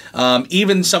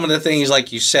 Even some of the things,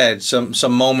 like you said, some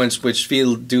moments which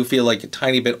do feel like a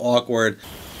tiny bit awkward.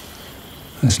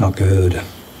 That's not good.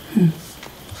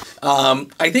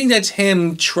 I think that's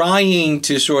him trying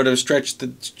to sort of stretch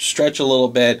a little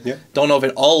bit. Yeah. Don't know if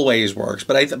it always works,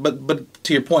 but but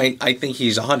to your point, I think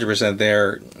he's 100%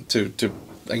 there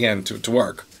to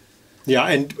work. Yeah,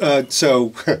 and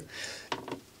so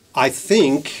I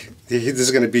think this is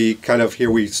going to be kind of,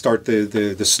 here we start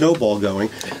the snowball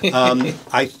going.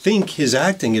 I think his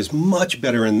acting is much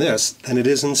better in this than it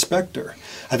is in Spectre.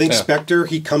 I think Spectre,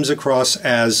 he comes across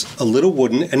as a little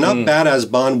wooden, and not bad as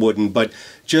Bond wooden, but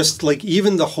just like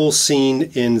even the whole scene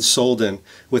in Solden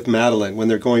with Madeline when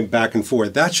they're going back and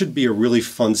forth, that should be a really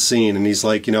fun scene. And he's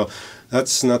like, you know,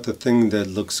 that's not the thing that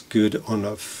looks good on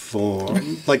a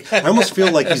form. Like, I almost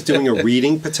feel like he's doing a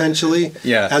reading potentially,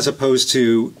 as opposed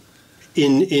to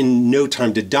in No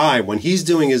Time to Die, when he's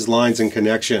doing his lines in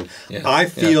connection. I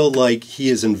feel like he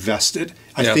is invested.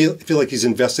 I feel like he's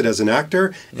invested as an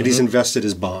actor, and he's invested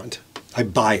as Bond. I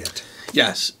buy it.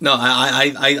 Yes. No,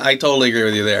 I totally agree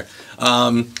with you there.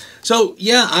 So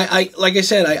yeah, I like I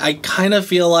said, I kind of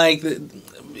feel like that,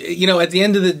 you know, at the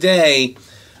end of the day,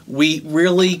 we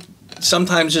really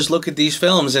sometimes just look at these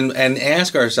films and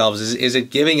ask ourselves, is it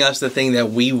giving us the thing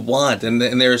that we want? And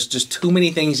there's just too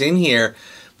many things in here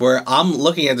where I'm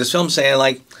looking at this film saying,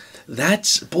 like,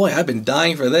 boy, I've been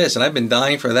dying for this and I've been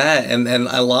dying for that, and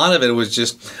a lot of it was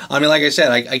just, I mean, like I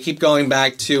said, I keep going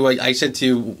back to, I said to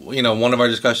you, one of our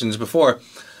discussions before,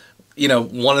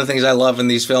 one of the things I love in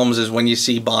these films is when you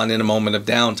see Bond in a moment of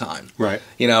downtime, right?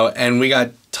 And we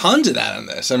got tons of that in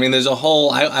this. I mean, there's a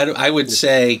whole, I would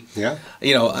say,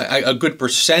 a good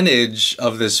percentage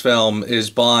of this film is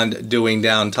Bond doing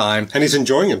downtime, and he's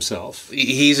enjoying himself.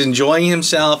 He's enjoying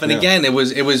himself, and again, it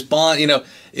was Bond.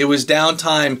 It was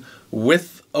downtime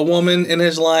with a woman in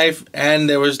his life, and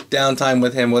there was downtime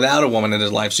with him without a woman in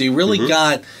his life. So you really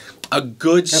got a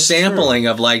good sampling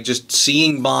of like just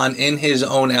seeing Bond in his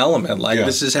own element. Like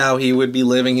this is how he would be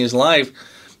living his life.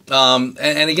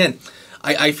 And again,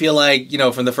 I feel like,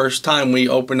 from the first time we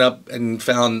opened up and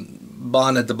found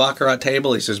Bond at the Baccarat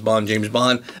table, he says Bond, James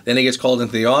Bond. Then he gets called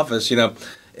into the office,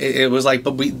 it was like,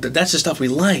 but that's the stuff we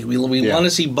like. We want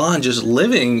to see Bond just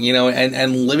living,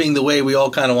 and living the way we all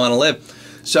kind of want to live.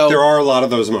 So there are a lot of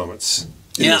those moments.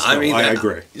 I mean, I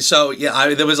agree. So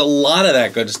there was a lot of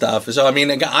that good stuff. So I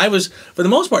mean, I was, for the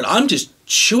most part, I'm just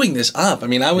chewing this up. I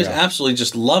mean, I was absolutely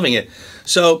just loving it.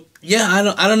 So I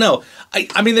don't know.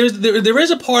 I mean, there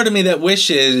is a part of me that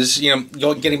wishes,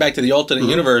 getting back to the alternate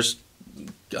universe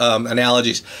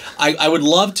analogies, I would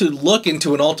love to look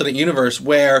into an alternate universe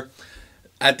where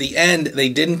at the end they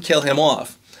didn't kill him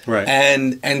off, right?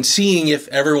 And seeing if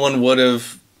everyone would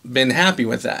have been happy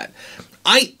with that.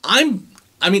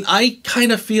 I mean, I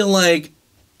kind of feel like,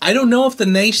 I don't know if the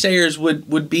naysayers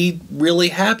would be really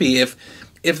happy if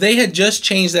they had just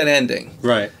changed that ending.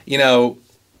 Right.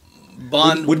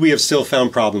 Bond. Would we have still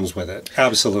found problems with it?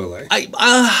 Absolutely. I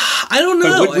don't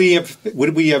know. But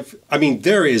would we have, I mean,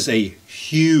 there is a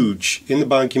huge, in the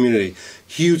Bond community,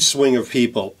 huge swing of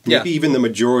people, maybe even the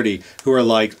majority, who are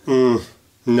like,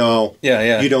 no,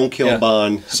 you don't kill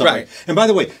Bond. Sorry. Right. And by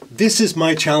the way, this is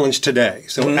my challenge today.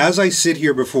 So as I sit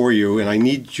here before you, and I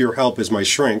need your help as my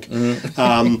shrink,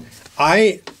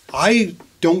 I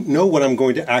don't know what I'm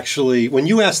going to actually, when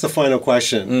you ask the final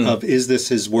question of is this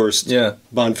his worst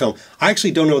Bond film, I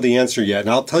actually don't know the answer yet, and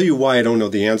I'll tell you why I don't know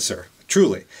the answer,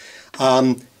 truly.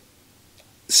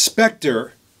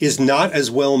 Spectre is not as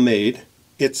well made.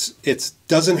 It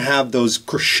doesn't have those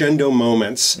crescendo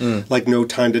moments like No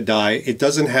Time to Die. It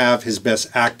doesn't have his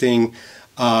best acting,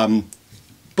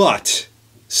 but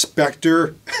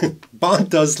Spectre, Bond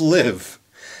does live.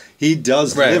 He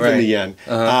does live in the end.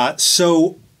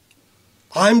 So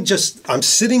I'm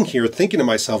sitting here thinking to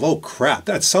myself, oh crap,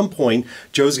 at some point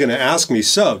Joe's going to ask me,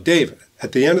 so David,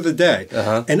 at the end of the day,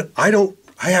 and I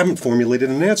haven't formulated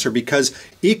an answer, because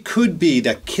it could be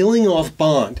that killing off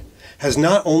Bond has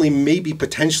not only maybe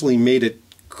potentially made it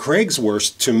Craig's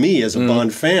worst to me as a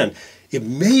Bond fan, it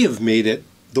may have made it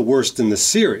the worst in the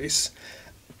series.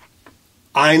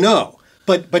 I know,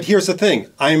 but here's the thing: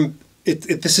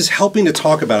 this is helping to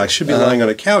talk about. I should be lying on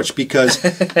a couch, because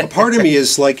a part of me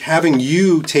is like having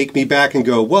you take me back and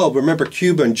go, well, remember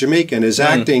Cuba and Jamaica and his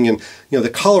acting and the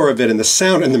color of it and the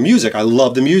sound and the music. I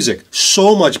love the music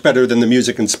so much better than the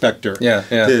music in Spectre.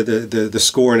 The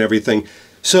score and everything.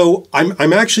 So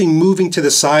I'm actually moving to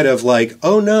the side of like,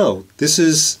 oh no, this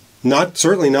is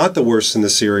certainly not the worst in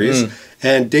the series.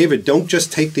 And David, don't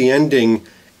just take the ending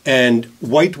and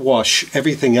whitewash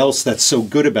everything else that's so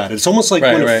good about it. It's almost like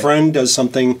when a friend does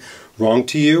something wrong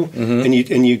to you, and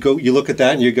you look at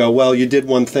that and you go, well, you did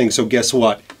one thing, so guess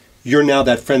what? You're now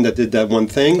that friend that did that one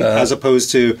thing, as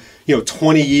opposed to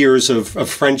 20 years of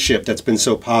friendship that's been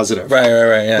so positive.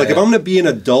 If I'm going to be an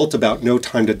adult about No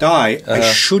Time to Die, I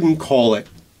shouldn't call it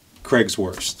Craig's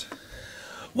worst.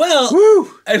 Well,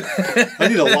 woo! I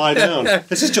need to lie down.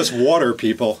 This is just water,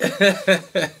 people.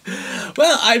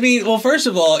 Well, I mean, first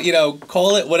of all,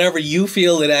 call it whatever you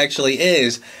feel it actually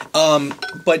is.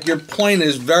 But your point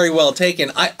is very well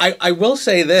taken. I will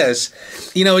say this,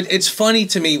 it's funny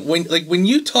to me when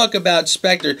you talk about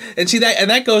Spectre, and see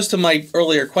that goes to my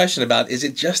earlier question about, is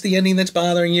it just the ending that's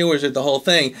bothering you, or is it the whole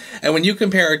thing? And when you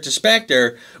compare it to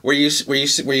Spectre, where you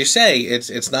say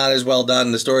it's not as well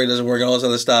done, the story doesn't work, and all this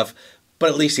other stuff, but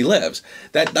at least he lives.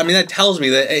 That tells me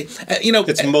that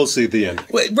it's mostly the end.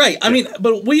 Right. I mean,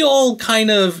 but we all kind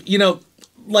of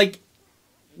like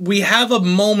we have a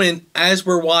moment as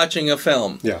we're watching a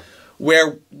film.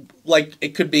 Where like it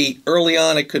could be early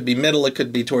on, it could be middle, it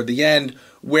could be toward the end,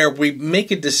 where we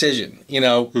make a decision.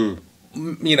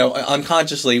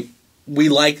 Unconsciously, we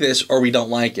like this or we don't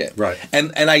like it. Right.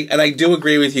 And I do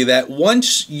agree with you that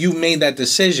once you made that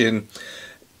decision,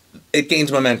 it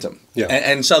gains momentum.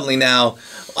 And suddenly now,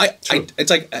 it's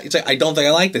like I don't think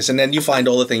I like this, and then you find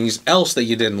all the things else that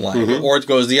you didn't like, or it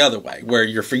goes the other way, where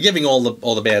you're forgiving all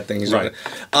the bad things. Right.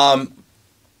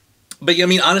 But I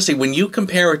mean, honestly, when you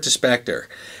compare it to Spectre,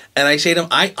 And I say to him,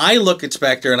 I look at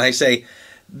Spectre and I say,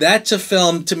 that's a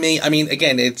film to me. I mean,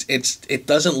 again, it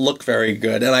doesn't look very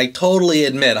good, and I totally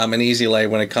admit I'm an easy lay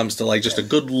when it comes to like just a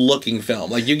good looking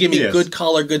film. Like you give me good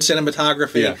color, good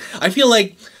cinematography. Yeah. I feel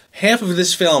like half of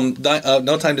this film,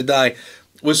 No Time to Die,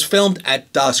 was filmed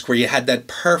at dusk, where you had that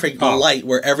perfect light,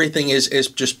 where everything is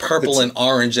just purple and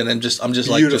orange, and I'm just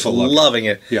like just loving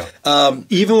it. Yeah.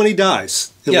 Even when he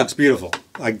dies, it looks beautiful.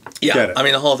 I get it. I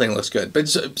mean, the whole thing looks good. But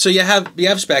so you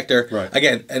have Spectre,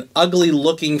 again, an ugly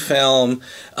looking film.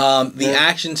 The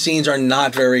action scenes are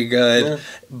not very good.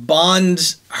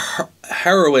 Bond's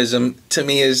heroism to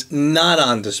me is not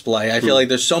on display. I feel like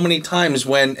there's so many times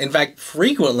when, in fact,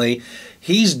 frequently,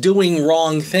 he's doing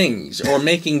wrong things or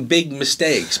making big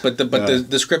mistakes, but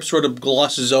the script sort of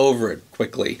glosses over it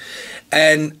quickly.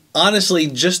 And honestly,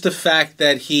 just the fact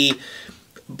that he,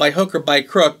 by hook or by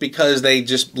crook, because they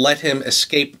just let him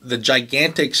escape the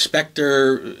gigantic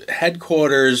Spectre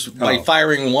headquarters by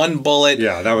firing one bullet,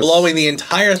 blowing the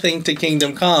entire thing to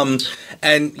Kingdom Come,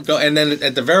 and then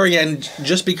at the very end,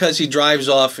 just because he drives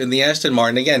off in the Aston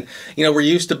Martin, again, you know, we're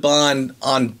used to Bond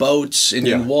on boats and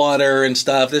in water and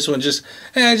stuff. This one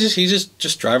he's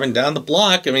just driving down the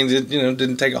block. I mean, you know,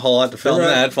 didn't take a whole lot to film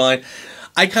that. Fine.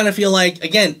 I kind of feel like,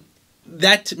 again,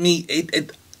 that to me,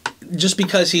 it just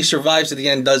because he survives at the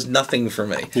end does nothing for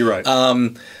me. You're right.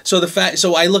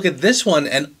 So I look at this one,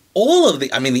 and all of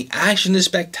the, I mean, the action is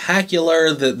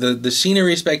spectacular, the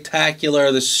scenery is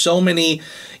spectacular. There's so many,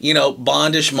 you know,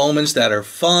 Bondish moments that are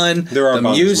fun. There are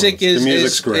the music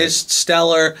is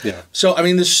stellar. Yeah. So I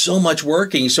mean, there's so much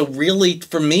working. So really,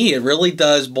 for me, it really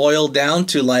does boil down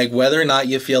to like whether or not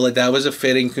you feel that was a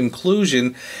fitting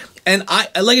conclusion. And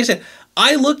like I said,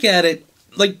 I look at it.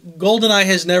 Like, GoldenEye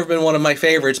has never been one of my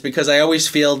favorites because I always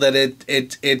feel that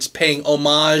it's paying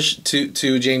homage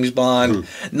to James Bond,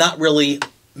 not really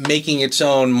making its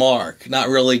own mark, not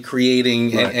really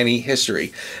creating any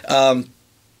history. And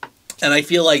I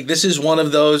feel like this is one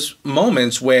of those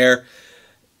moments where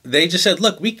they just said,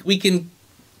 look, we can,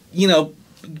 you know,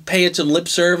 pay it some lip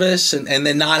service and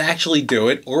then not actually do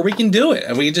it, or we can do it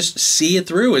and we can just see it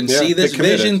through and see this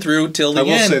vision through till the end.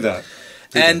 I will say that.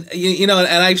 And you know,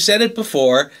 and I've said it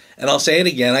before, and I'll say it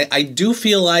again. I do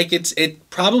feel like it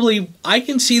probably, I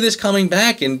can see this coming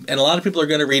back, and a lot of people are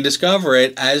going to rediscover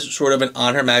it as sort of an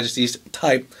On Her Majesty's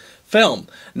type film.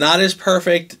 Not as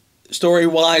perfect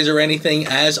story-wise or anything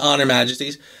as On Her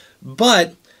Majesty's,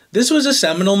 but this was a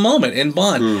seminal moment in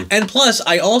Bond. And plus,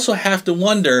 I also have to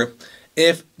wonder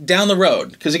if down the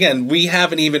road, because again, we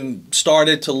haven't even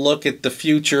started to look at the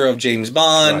future of James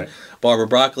Bond. Barbara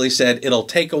Broccoli said it'll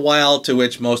take a while, to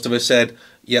which most of us said,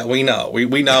 yeah, we know. We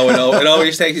know it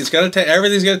always takes, it's going to take,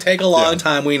 everything's going to take a long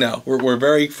time, we know. We're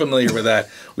very familiar with that.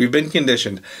 We've been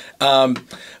conditioned.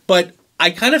 But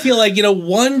I kind of feel like, you know,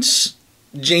 once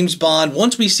James Bond,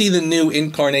 once we see the new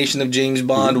incarnation of James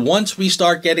Bond, once we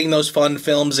start getting those fun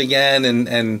films again,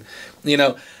 and you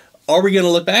know, are we going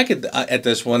to look back at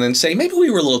this one and say, maybe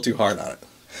we were a little too hard on it?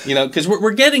 You know, because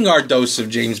we're getting our dose of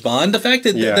James Bond. The fact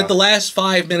that that the last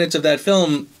 5 minutes of that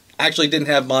film actually didn't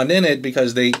have Bond in it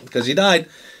because he died.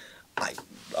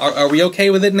 Are we okay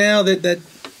with it now?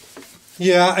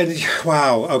 Yeah.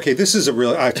 Wow. Okay. This is a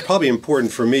real. It's probably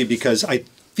important for me because I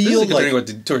feel like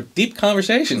to a deep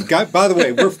conversation. By the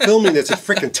way, we're filming this at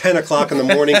freaking 10 o'clock in the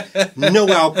morning. No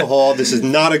alcohol. This is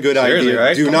not a good idea.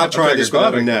 Right? Do not try this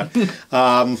without a net.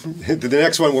 The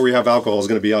next one where we have alcohol is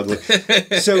going to be ugly.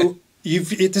 So.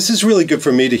 This is really good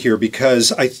for me to hear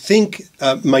because I think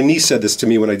my niece said this to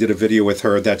me when I did a video with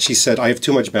her, that she said, I have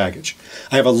too much baggage.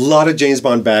 I have a lot of James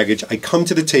Bond baggage. I come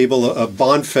to the table, a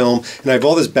Bond film, and I have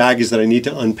all this baggage that I need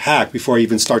to unpack before I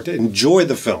even start to enjoy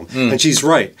the film. And she's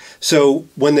right. So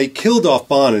when they killed off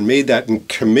Bond and made that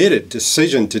committed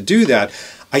decision to do that,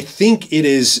 I think it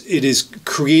is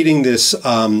creating this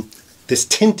this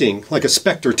tinting, like a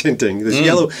Spectre tinting, this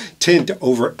yellow tint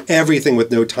over everything with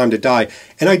No Time to Die.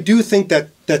 And I do think that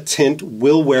that tint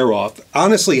will wear off.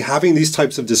 Honestly, having these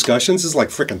types of discussions is like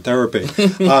freaking therapy.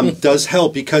 Does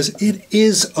help because it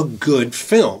is a good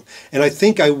film. And I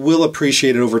think I will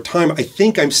appreciate it over time. I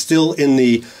think I'm still in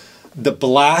the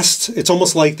blast. It's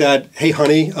almost like that, hey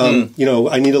honey, you know,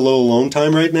 I need a little alone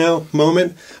time right now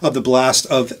moment of the blast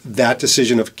of that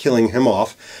decision of killing him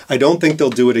off. I don't think they'll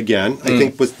do it again. I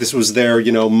think this was their,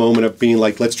 you know, moment of being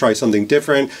like, let's try something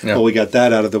different. Well, we got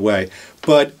that out of the way.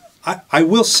 But I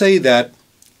will say that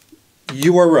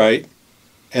you are right,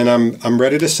 and I'm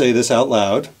ready to say this out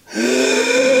loud.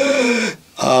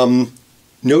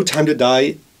 No Time to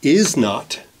Die is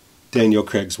not Daniel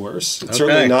Craig's worst. It's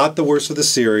certainly not the worst of the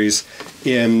series.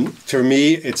 And for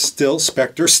me, it's still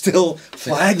Spectre still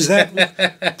flags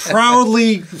that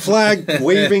proudly flag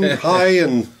waving high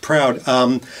and proud.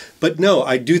 But no,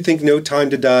 I do think No Time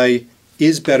to Die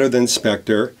is better than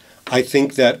Spectre. I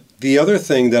think that the other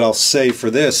thing that I'll say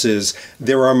for this is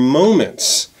there are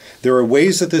moments, there are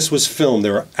ways that this was filmed,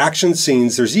 there are action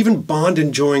scenes, there's even Bond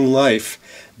enjoying life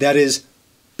that is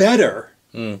better,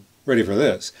 ready for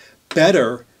this,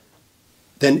 better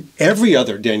than every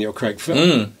other Daniel Craig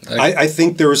film. I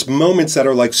think there's moments that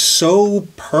are like so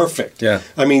perfect. Yeah.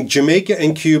 I mean, Jamaica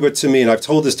and Cuba to me, and I've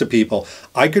told this to people,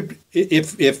 I could,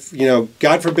 if you know,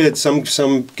 God forbid,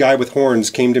 some guy with horns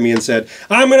came to me and said,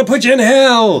 I'm going to put you in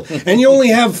hell, and you only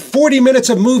have 40 minutes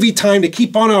of movie time to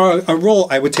keep on a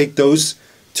roll, I would take those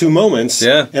 2 moments,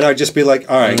 and I'd just be like,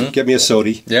 all right, get me a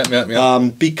sody.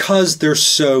 Because they're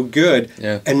so good,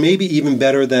 and maybe even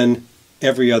better than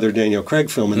every other Daniel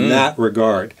Craig film in that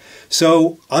regard.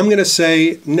 So I'm going to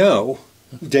say no.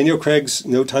 Daniel Craig's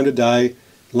No Time to Die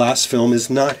last film is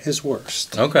not his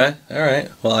worst. Okay, all right.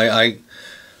 Well,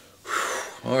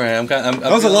 all right.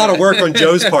 That was a lot of work on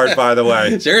Joe's part, by the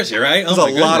way. Seriously, right? It was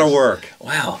a lot of work.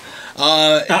 Wow.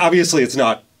 Obviously, it's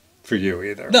not for you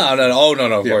either. No. Oh,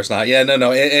 no. Of course not. Yeah,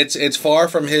 no. It's far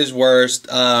from his worst.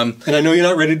 And I know you're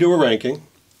not ready to do a ranking.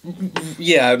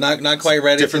 Yeah, not quite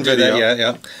ready Different to do video. that.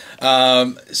 Yeah.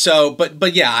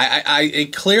 But yeah, I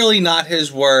clearly not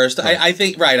his worst. Right. I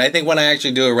think I think when I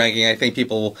actually do a ranking, I think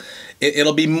people,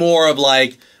 it'll be more of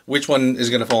like which one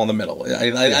is going to fall in the middle.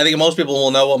 I think most people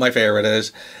will know what my favorite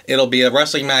is. It'll be a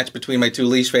wrestling match between my 2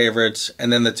 least favorites,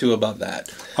 and then the 2 above that.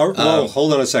 Well,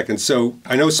 hold on a second. So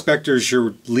I know Spectre's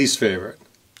your least favorite.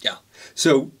 Yeah.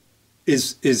 So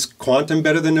is Quantum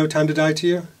better than No Time to Die to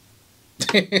you?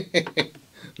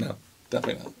 No,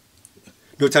 definitely not.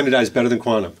 No Time to Die is better than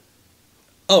Quantum.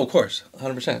 Oh, of course,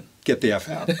 100%. Get the F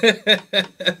out.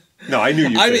 No, I knew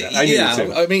you'd say that. I knew you'd say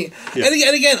that. I mean,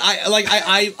 and again, I've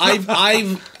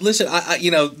listen.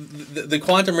 You know, the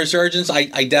quantum resurgence.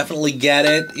 I definitely get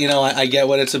it. You know, I get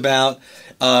what it's about.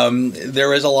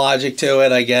 There is a logic to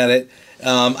it. I get it.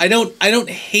 I don't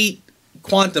hate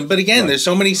Quantum, but again, there's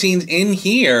so many scenes in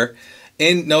here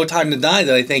in No Time to Die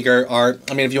that I think are.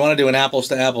 I mean, if you want to do an apples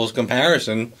to apples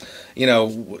comparison, you know,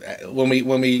 when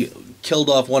we killed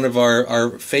off one of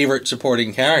our favorite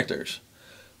supporting characters,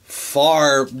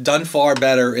 done far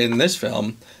better in this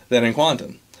film than in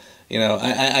Quantum. You know,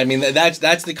 I mean, that's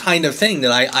the kind of thing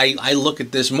that I look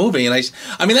at this movie, and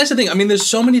I mean, that's the thing. I mean, there's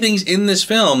so many things in this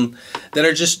film that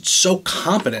are just so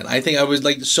competent. I think I was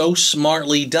like so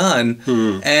smartly done,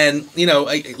 and you know,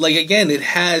 like again, it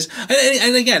has,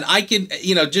 and again, I could,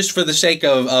 you know, just for the sake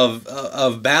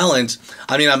of balance,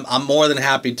 I mean, I'm more than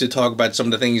happy to talk about some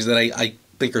of the things that I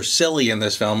think are silly in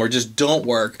this film or just don't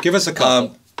work. Give us a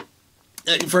couple.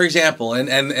 For example,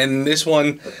 and this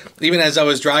one, even as I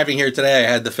was driving here today, I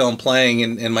had the film playing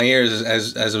in my ears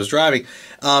as I was driving.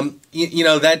 You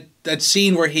know, that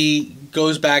scene where he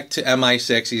goes back to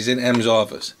MI6, he's in M's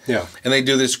office. Yeah. And they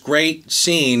do this great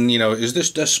scene, you know, is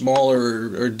this desk smaller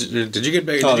or did you get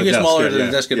bigger? Did you get smaller or did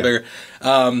the desk get bigger?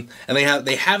 And they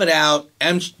have it out,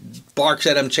 M barks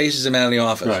at him, chases him out of the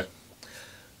office. Right.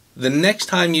 The next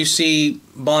time you see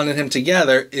Bond and him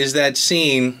together is that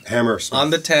scene on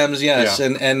the Thames, yes,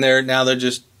 and they're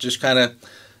just kind of,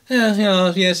 yeah, you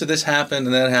know, yeah, so this happened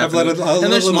and that happened,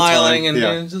 and they're smiling,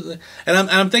 and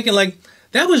I'm thinking like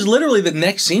that was literally the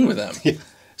next scene with them. Yeah.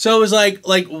 So it was like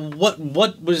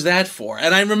what was that for?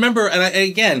 And I remember, and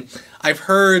again, I've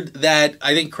heard that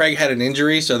I think Craig had an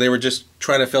injury, so they were just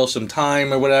trying to fill some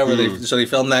time or whatever. So they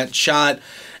filmed that shot.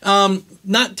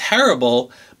 Not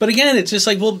terrible. But again, it's just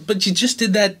like, well, but you just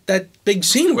did that big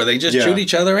scene where they just shoot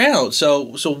each other out.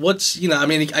 So what's, you know, I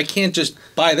mean, I can't just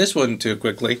buy this one too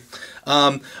quickly.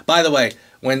 By the way,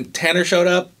 when Tanner showed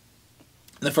up,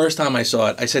 the first time I saw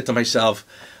it, I said to myself,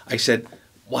 I said,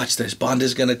 watch this. Bond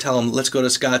is going to tell him, let's go to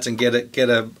Scott's and get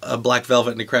a black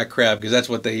velvet and a cracked crab, because that's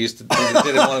what they used to do. They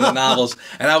did in one of the novels.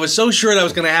 And I was so sure that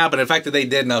was going to happen. In fact, that they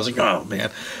did, and I was like, oh, man.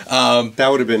 That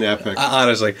would have been epic.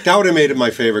 Honestly. That would have made it my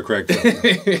favorite Craig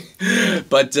film.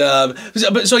 But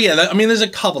so yeah, I mean, there's a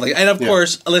couple things. And of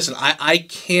course, listen, I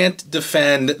can't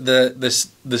defend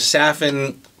the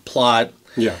Safin plot.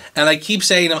 Yeah. And I keep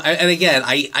saying, and again,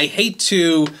 I hate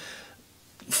to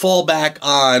fall back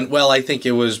on, well, I think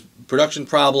it was production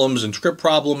problems and script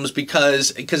problems,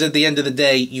 because at the end of the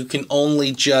day, you can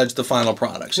only judge the final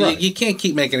product. So you can't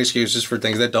keep making excuses for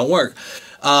things that don't work.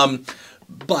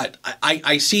 But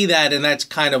I see that, and that's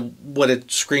kind of what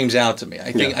it screams out to me.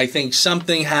 I think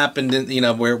something happened, you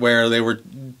know, where they were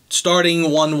starting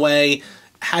one way,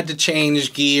 had to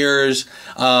change gears.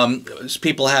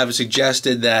 People have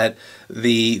suggested that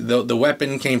the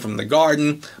weapon came from the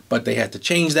garden, but they had to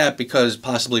change that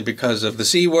possibly because of the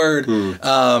C word.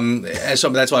 And so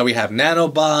that's why we have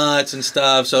nanobots and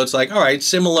stuff. So it's like, all right,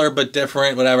 similar but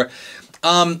different, whatever.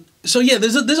 So yeah,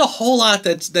 there's a whole lot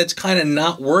that's kind of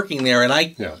not working there, and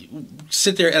I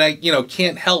sit there and I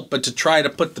can't help but to try to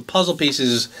put the puzzle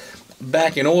pieces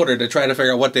back in order to try to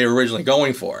figure out what they were originally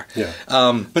going for. Yeah.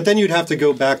 But then you'd have to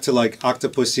go back to like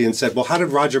Octopussy and said, well, how did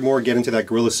Roger Moore get into that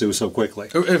gorilla suit so quickly?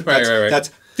 Right. That's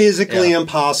physically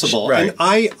impossible. Right.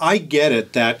 And I get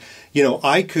it that,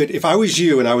 I could, if I was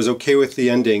you and I was okay with the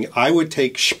ending, I would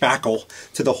take spackle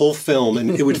to the whole film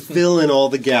and it would fill in all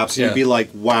the gaps. And you'd be like,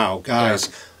 wow, guys,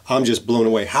 I'm just blown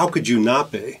away. How could you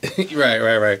not be?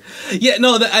 Right. Yeah,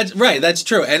 no, that's right. That's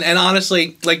true. And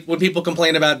honestly, like when people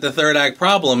complain about the third act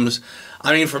problems,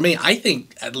 I mean, for me, I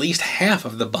think at least half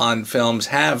of the Bond films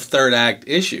have third act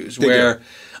issues where,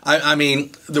 I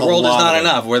mean, the world is not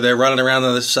enough, where they're running around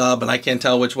in the sub and I can't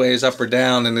tell which way is up or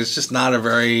down, and it's just not a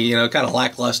very, kind of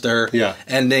lackluster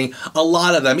ending. A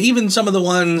lot of them, even some of the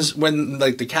ones when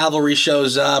like the cavalry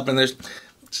shows up and there's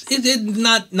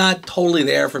not totally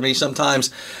there for me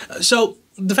sometimes. So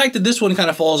the fact that this one kind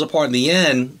of falls apart in the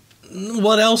end,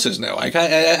 what else is new? I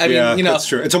mean, that's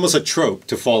true. It's almost a trope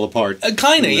to fall apart.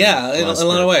 Kind of, in a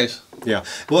lot of ways. Yeah.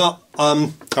 Well,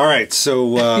 all right. So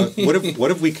what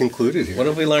have we concluded here? What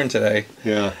have we learned today?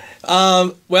 Yeah.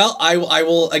 Well, I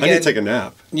will again. I need to take a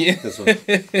nap. Yeah.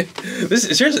 This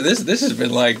has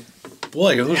been like,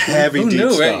 boy, who heavy, deep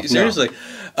knew, stuff. Right? Seriously.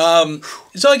 No.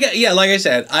 So again, like I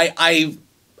said, I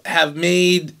have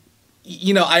made,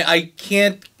 I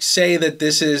can't say that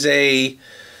this is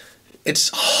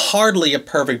it's hardly a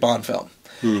perfect Bond film.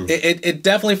 It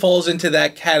definitely falls into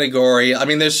that category. I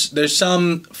mean, there's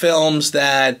some films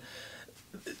that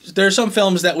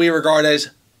we regard as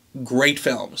great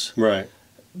films. Right.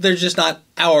 They're just not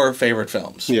our favorite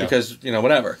films because,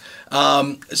 whatever.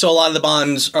 So a lot of the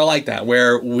Bonds are like that,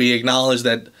 where we acknowledge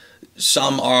that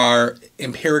some are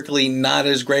empirically not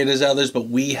as great as others, but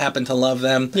we happen to love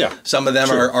them. Yeah, some of them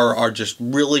are just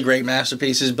really great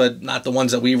masterpieces, but not the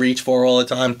ones that we reach for all the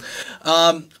time.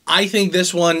 I think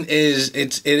this one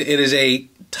it is a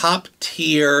top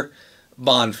tier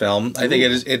Bond film. I think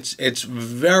it's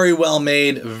very well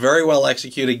made, very well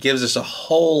executed. Gives us a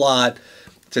whole lot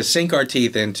to sink our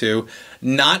teeth into.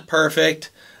 Not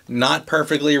perfect, not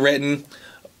perfectly written.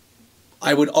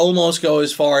 I would almost go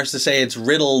as far as to say it's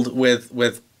riddled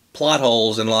with plot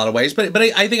holes in a lot of ways. But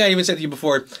I think I even said to you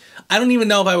before, I don't even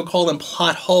know if I would call them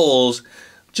plot holes,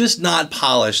 just not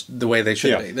polished the way they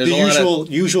should be. There's the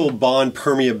usual Bond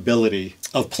permeability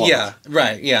of plot. Yeah,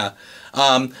 right, yeah.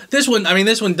 This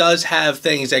one does have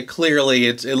things that clearly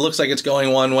it looks like it's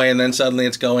going one way and then suddenly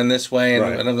it's going this way,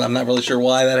 and I'm not really sure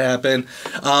why that happened.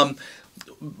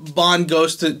 Bond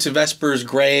goes to Vesper's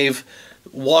grave,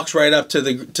 walks right up to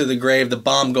the grave. The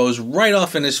bomb goes right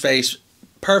off in his face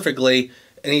perfectly,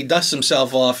 and he dusts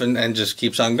himself off and just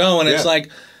keeps on going. Yeah. It's like,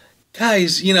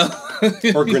 guys,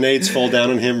 or grenades fall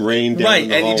down on him, rain down right, in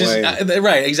the and hallway.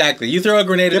 Right, exactly. You throw a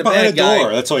grenade at a behind bad guy.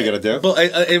 Door. That's all you got to do. Well,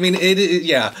 I mean,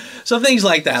 yeah. So things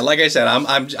like that. Like I said,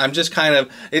 I'm just kind of.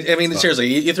 Seriously,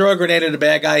 you throw a grenade at a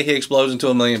bad guy, he explodes into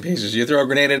a million pieces. You throw a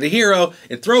grenade at a hero,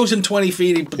 it throws him 20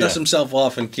 feet, he dusts himself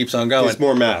off and keeps on going. He's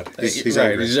more mad. He's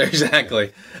right, angry.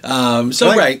 Exactly. I want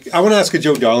to ask a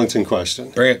Joe Darlington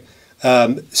question. Bring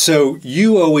it. So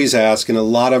you always ask in a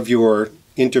lot of your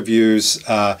interviews,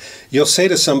 you'll say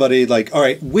to somebody like, all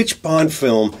right, which Bond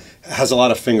film has a lot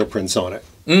of fingerprints on it?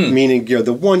 Meaning,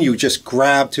 the one you just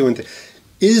grab to and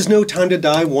is No Time to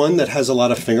Die one that has a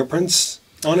lot of fingerprints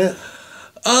on it?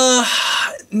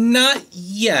 Not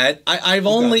yet. I've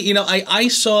only, I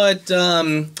saw it,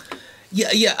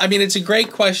 yeah, I mean, it's a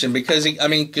great question because,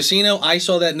 Casino, I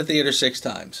saw that in the theater 6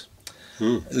 times.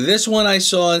 This one I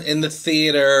saw in the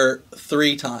theater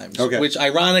 3 times, which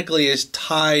ironically is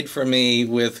tied for me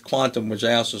with Quantum, which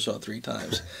I also saw 3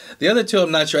 times. The other 2,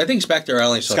 I'm not sure. I think Spectre I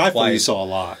only saw Skyfall twice. You saw a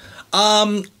lot.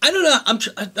 I don't know.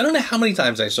 I don't know how many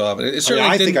times I saw it, but it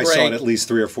certainly didn't break. I saw it at least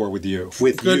 3 or 4 with you.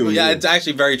 Yeah, it's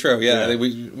actually very true. Yeah,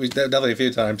 we definitely a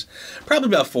few times. Probably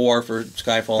about 4 for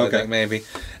Skyfall. I think maybe.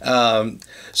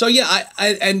 So yeah,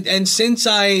 and since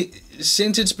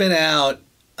it's been out.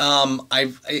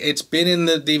 It's been in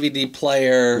the DVD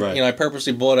player. Right. I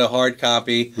purposely bought a hard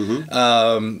copy.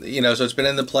 So it's been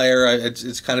in the player.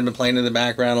 It's kind of been playing in the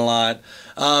background a lot.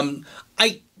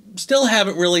 I still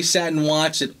haven't really sat and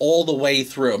watched it all the way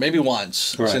through. Maybe once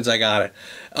since I got it.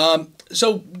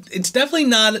 So it's definitely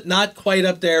not quite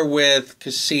up there with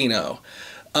Casino,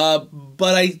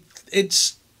 but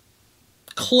it's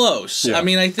close. Yeah. I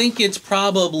mean, I think it's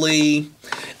probably.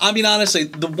 I mean, honestly,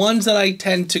 the ones that I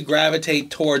tend to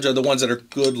gravitate towards are the ones that are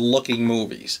good-looking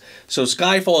movies. So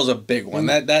Skyfall is a big one.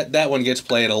 That one gets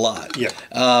played a lot. Yeah.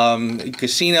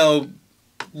 Casino,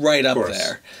 right up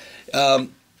there.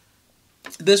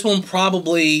 This one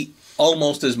probably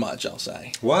almost as much, I'll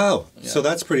say. Wow. Yeah. So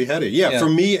that's pretty heady. Yeah, for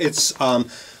me, it's...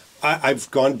 I've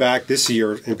gone back this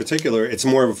year in particular. It's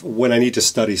more of when I need to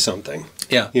study something.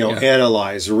 Yeah.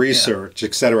 Analyze, research,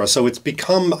 etc. So it's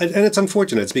become, and it's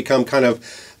unfortunate, it's become kind of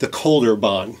the colder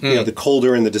Bond. The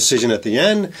colder in the decision at the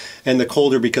end, and the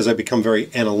colder because I've become very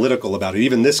analytical about it.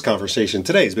 Even this conversation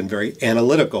today has been very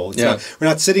analytical. We're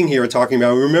not sitting here talking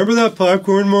about, remember that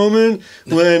popcorn moment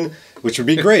when, which would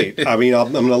be great. I mean,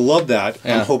 I'm going to love that.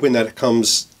 I'm hoping that it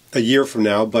comes a year from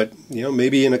now, but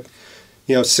maybe in a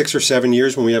 6 or 7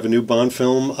 years when we have a new Bond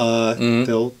film,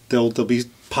 there'll be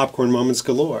popcorn moments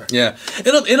galore. Yeah,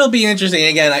 it'll be interesting.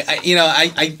 Again,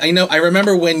 I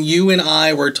remember when you and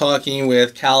I were talking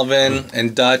with Calvin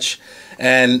and Dutch,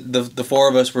 and the four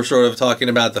of us were sort of talking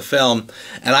about the film,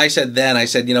 and I said,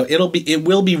 it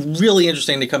will be really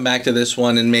interesting to come back to this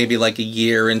one in maybe like a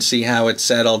year and see how it's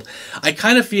settled. I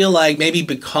kind of feel like maybe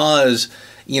because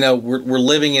we're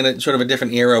living in a sort of a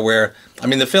different era where, I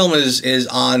mean, the film is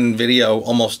on video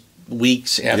almost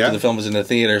weeks after the film is in the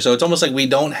theater. So it's almost like we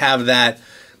don't have that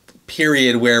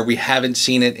period where we haven't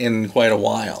seen it in quite a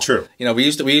while. True. We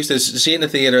used to see it in the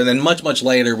theater, and then much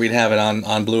later we'd have it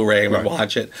on Blu-ray and we'd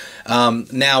watch it.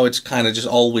 Now it's kind of just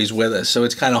always with us. So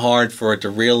it's kind of hard for it to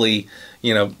really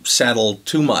settle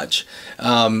too much.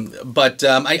 But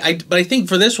I think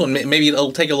for this one, maybe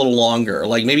it'll take a little longer,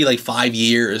 like maybe like 5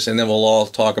 years, and then we'll all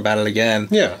talk about it again.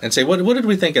 Yeah. And say, what did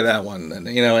we think of that one? And,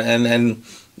 and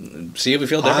see if we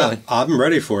feel differently. I'm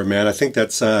ready for it, man. I think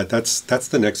that's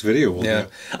the next video we'll do.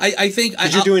 I think...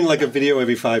 Because you're doing like a video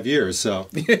every 5 years, so...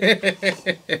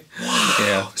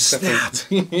 Wow, snap.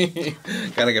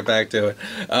 Gotta get back to it.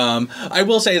 I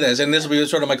will say this, and this will be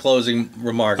sort of my closing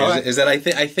remark, is that I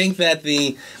think that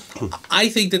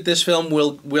this film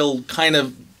will kind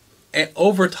of,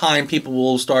 over time, people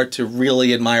will start to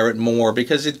really admire it more,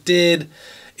 because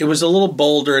it was a little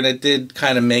bolder, and it did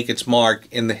kind of make its mark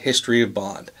in the history of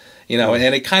Bond.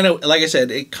 And it kind of, like I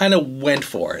said, it kind of went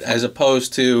for it, as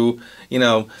opposed to, and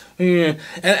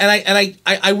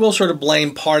I will sort of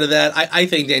blame part of that. I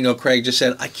think Daniel Craig just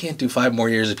said, I can't do 5 more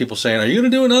years of people saying, are you going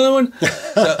to do another one?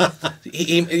 So,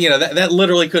 that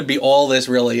literally could be all this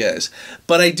really is.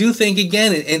 But I do think,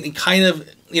 again, it kind of,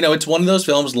 it's one of those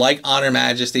films like Honor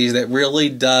Majesties that really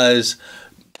does,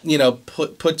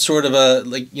 put sort of a,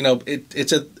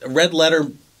 it's a red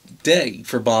letter day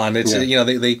for Bond. It's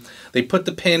they put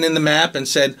the pin in the map and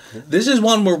said, this is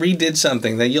one where we did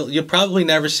something that you'll probably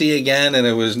never see again, and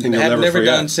it was never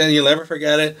done since. You'll never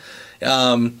forget it.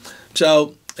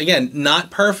 So again,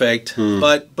 not perfect,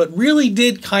 but really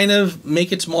did kind of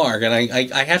make its mark, and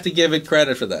I have to give it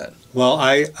credit for that. Well,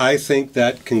 I think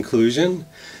that conclusion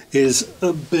is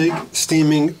a big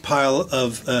steaming pile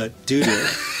of doo-doo.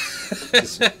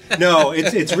 No,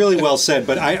 it's really well said,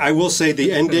 but I will say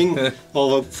the ending,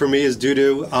 although for me is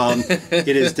doo-doo, it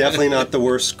is definitely not the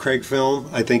worst Craig film.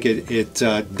 I think it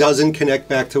doesn't connect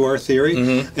back to our theory,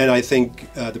 and I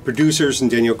think the producers and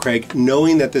Daniel Craig,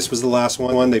 knowing that this was the last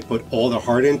one, they put all the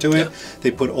heart into it.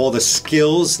 They put all the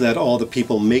skills that all the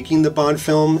people making the Bond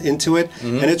film into it,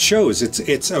 and it shows.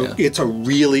 It's a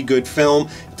really good film.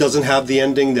 It doesn't have the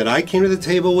ending that I came to the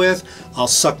table with. I'll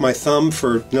suck my thumb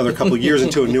for another couple of years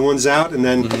until a new one's out, and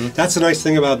then that's the nice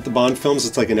thing about the Bond films.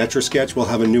 It's like an Etch-a-Sketch. We'll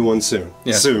have a new one soon.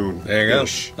 Yeah. Soon. There you go.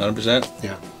 100%.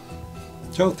 Yeah.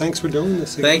 Joe, thanks for doing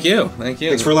this again. Thank you.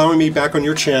 Thanks for allowing me back on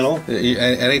your channel.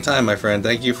 Anytime, my friend.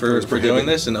 Thank you for doing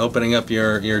this and opening up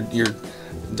your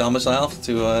domicile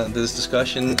to this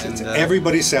discussion. It's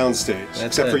everybody's soundstage,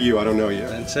 except for you. I don't know you.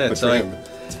 That's it.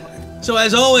 So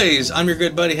as always, I'm your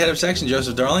good buddy, head of section,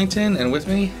 Joseph Darlington, and with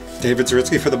me, David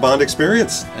Zaritsky for the Bond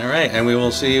Experience. All right, and we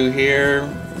will see you here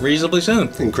reasonably soon.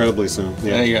 Incredibly soon. Yeah.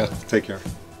 There you go. Take care.